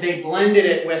 and they blended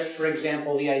it with, for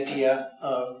example, the idea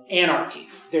of anarchy.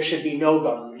 There should be no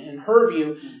government. In her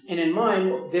view, and in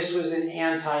mine, this was an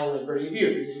anti-liberty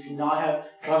view, because you cannot have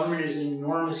government is an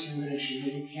enormous human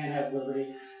achievement. You can't have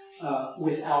liberty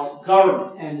without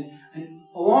government. And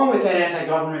along with that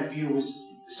anti-government view was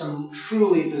some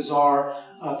truly bizarre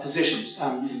positions.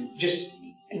 Just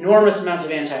enormous amounts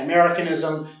of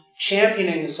anti-Americanism,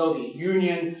 championing the Soviet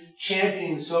Union,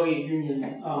 championing the Soviet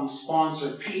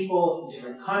Union-sponsored people in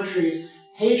different countries,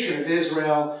 hatred of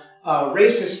Israel,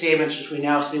 racist statements, which we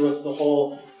now see with the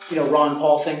whole, Ron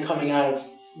Paul thing coming out of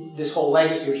this whole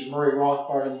legacy, which is Murray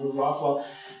Rothbard and Lew Rockwell.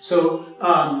 So,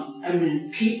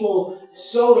 people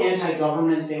so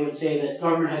anti-government, they would say that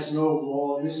government has no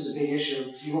role, and this is a big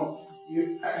issue.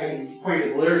 I can point to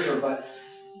the literature, but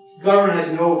government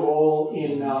has no role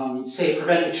in, say,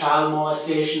 preventing child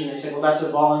molestation, and they say, well, that's a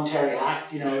voluntary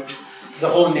act, the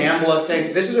whole NAMBLA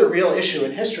thing. This is a real issue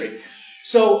in history.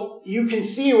 So you can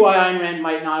see why Ayn Rand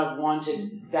might not have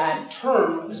wanted that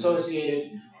term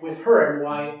associated with her, and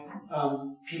why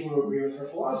people who agree with her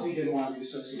philosophy didn't want to be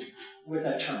associated with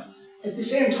that term. At the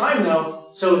same time, though,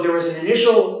 so there was an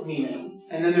initial meaning,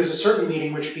 and then there's a certain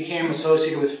meaning which became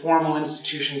associated with formal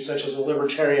institutions such as the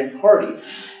Libertarian Party.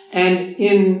 And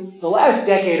in the last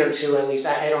decade or two, at least,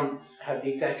 I don't have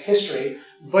the exact history,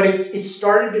 but it's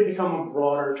started to become a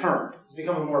broader term. It's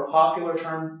become a more popular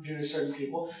term due to certain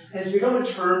people, and it's become a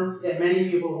term that many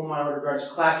people whom I would regard as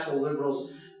classical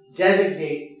liberals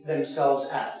designate themselves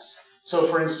as. So,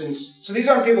 for instance, these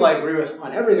aren't people I agree with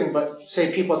on everything, but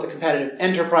say people at the Competitive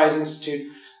Enterprise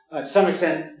Institute, to some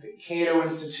extent the Cato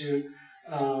Institute,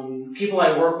 people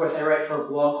I work with. I write for a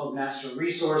blog called Master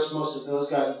Resource. Most of those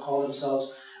guys call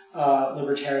themselves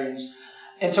libertarians.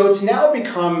 And so it's now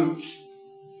become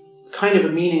kind of a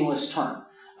meaningless term,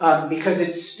 because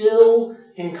it still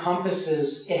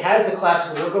encompasses, it has the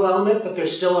classical liberal element, but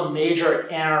there's still a major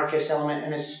anarchist element,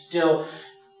 and it's still,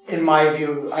 in my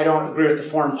view, I don't agree with the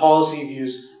foreign policy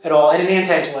views at all, and an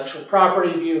anti-intellectual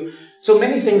property view. So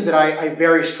many things that I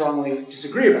very strongly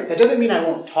disagree about. That doesn't mean I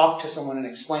won't talk to someone and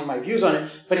explain my views on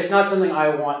it, but it's not something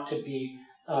I want to be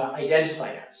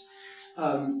identified as.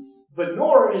 But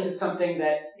nor is it something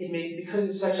that because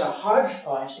it's such a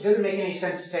hodgepodge, it doesn't make any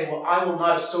sense to say, well, I will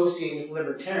not associate with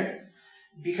libertarians,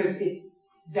 because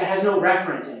that has no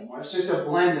referent anymore. It's just a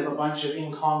blend of a bunch of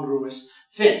incongruous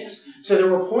things. So there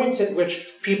were points at which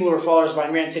people who were followers of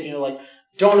Ayn Rand said,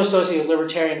 don't associate with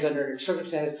libertarians under any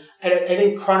circumstances. I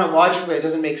think chronologically it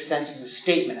doesn't make sense as a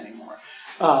statement anymore.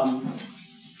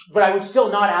 But I would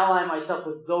still not ally myself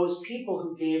with those people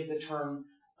who gave the term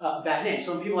a bad name.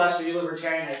 So when people ask me, are you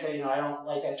libertarian? I say, I don't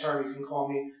like that term. You can call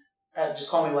me,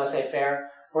 just call me laissez-faire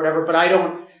or whatever. But I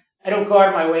don't go out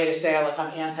of my way to say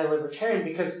I'm anti-libertarian,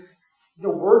 because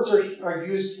words are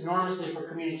used enormously for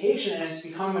communication, and it's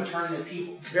become a term that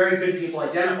very good people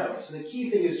identify with. So the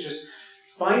key thing is just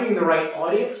finding the right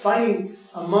audience, finding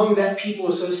among that people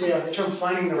associated with the term,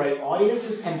 finding the right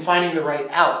audiences and finding the right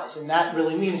allies. And that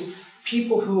really means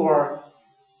people who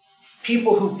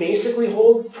basically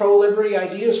hold pro-liberty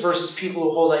ideas versus people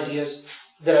who hold ideas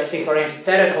that I think are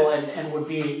antithetical and would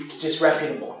be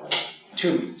disreputable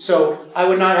to me. So I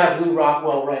would not have Lew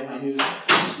Rockwell write my news.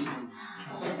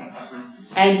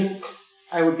 And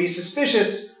I would be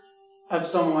suspicious of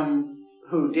someone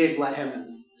who did let him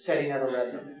and said he never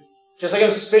read them. Just like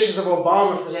I'm suspicious of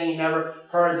Obama for saying he never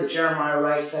heard that Jeremiah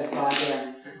Wright said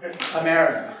goddamn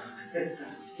America.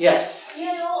 Yes?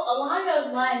 Along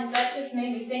those lines, that just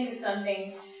made me think of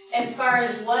something as far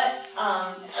as what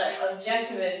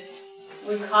objectivists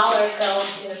would call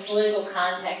ourselves in a political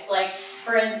context. Like,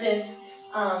 for instance,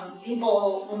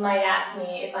 people might ask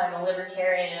me if I'm a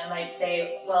libertarian, and I might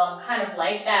say, well, I'm kind of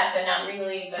like that, but not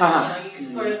really. But you can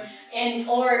sort of,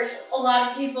 or a lot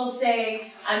of people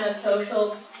say I'm a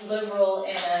social liberal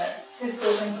and a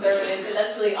fiscal conservative, but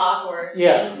that's really awkward.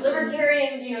 Yeah. And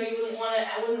libertarian,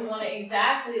 I wouldn't want to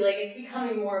exactly, it's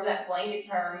becoming more of that blanket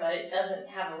term, but it doesn't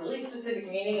have a really specific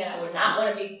meaning, and I would not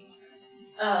want to be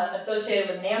associated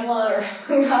with NAMBLA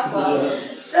or Rockwell.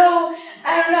 So,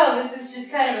 I don't know, this is just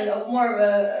kind of more of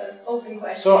an open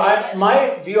question. So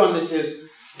my view on this is,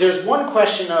 there's one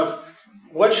question of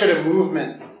what should a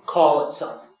movement call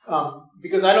itself?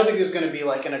 Because I don't think there's going to be an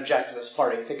objectivist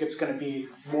party. I think it's going to be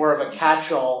more of a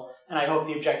catch-all, and I hope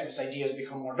the objectivist ideas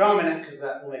become more dominant, because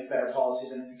that will make better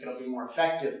policies, and I think it'll be more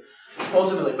effective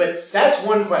ultimately. But that's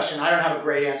one question. I don't have a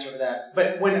great answer to that.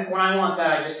 But when I want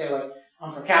that, I just say,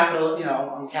 I'm for capital,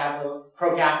 I'm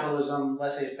pro-capitalism,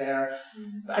 laissez-faire.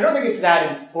 I don't think it's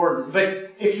that important.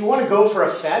 But if you want to go for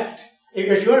effect,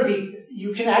 if you want to be,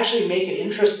 you can actually make it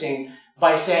interesting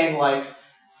by saying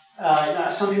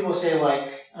some people say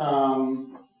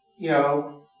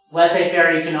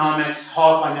laissez-faire economics,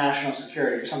 hawk on national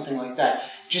security, or something like that.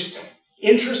 Just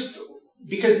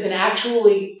because an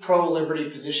actually pro-liberty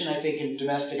position, I think, in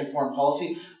domestic and foreign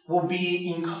policy will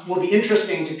be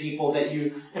interesting to people.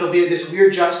 It'll be this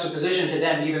weird juxtaposition to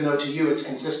them, even though to you it's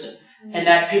consistent. And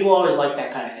that people always like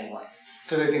that kind of thing,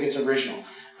 because they think it's original.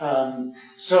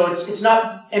 So it's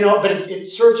not, but it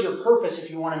serves your purpose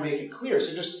if you want to make it clear.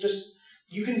 So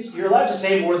you're allowed to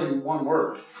say more than one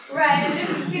word. Right, it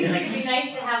just seems like it'd be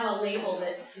nice to have a label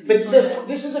that. But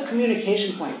this is a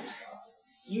communication point.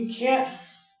 You can't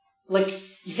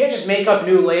just make up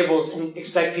new labels and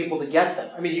expect people to get them.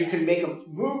 I mean, you can make a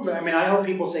movement. I mean, I hope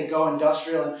people say go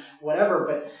industrial and whatever,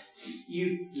 but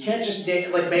you can't just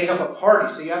make up a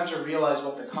party. So you have to realize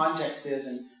what the context is,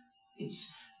 and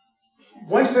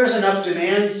once there's enough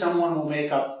demand, someone will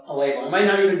make up a label. It might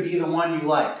not even be the one you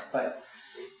like, but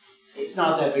it's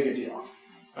not that big a deal.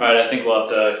 All right, I think we'll have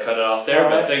to cut it off there,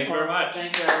 but thanks very much.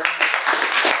 Thank you.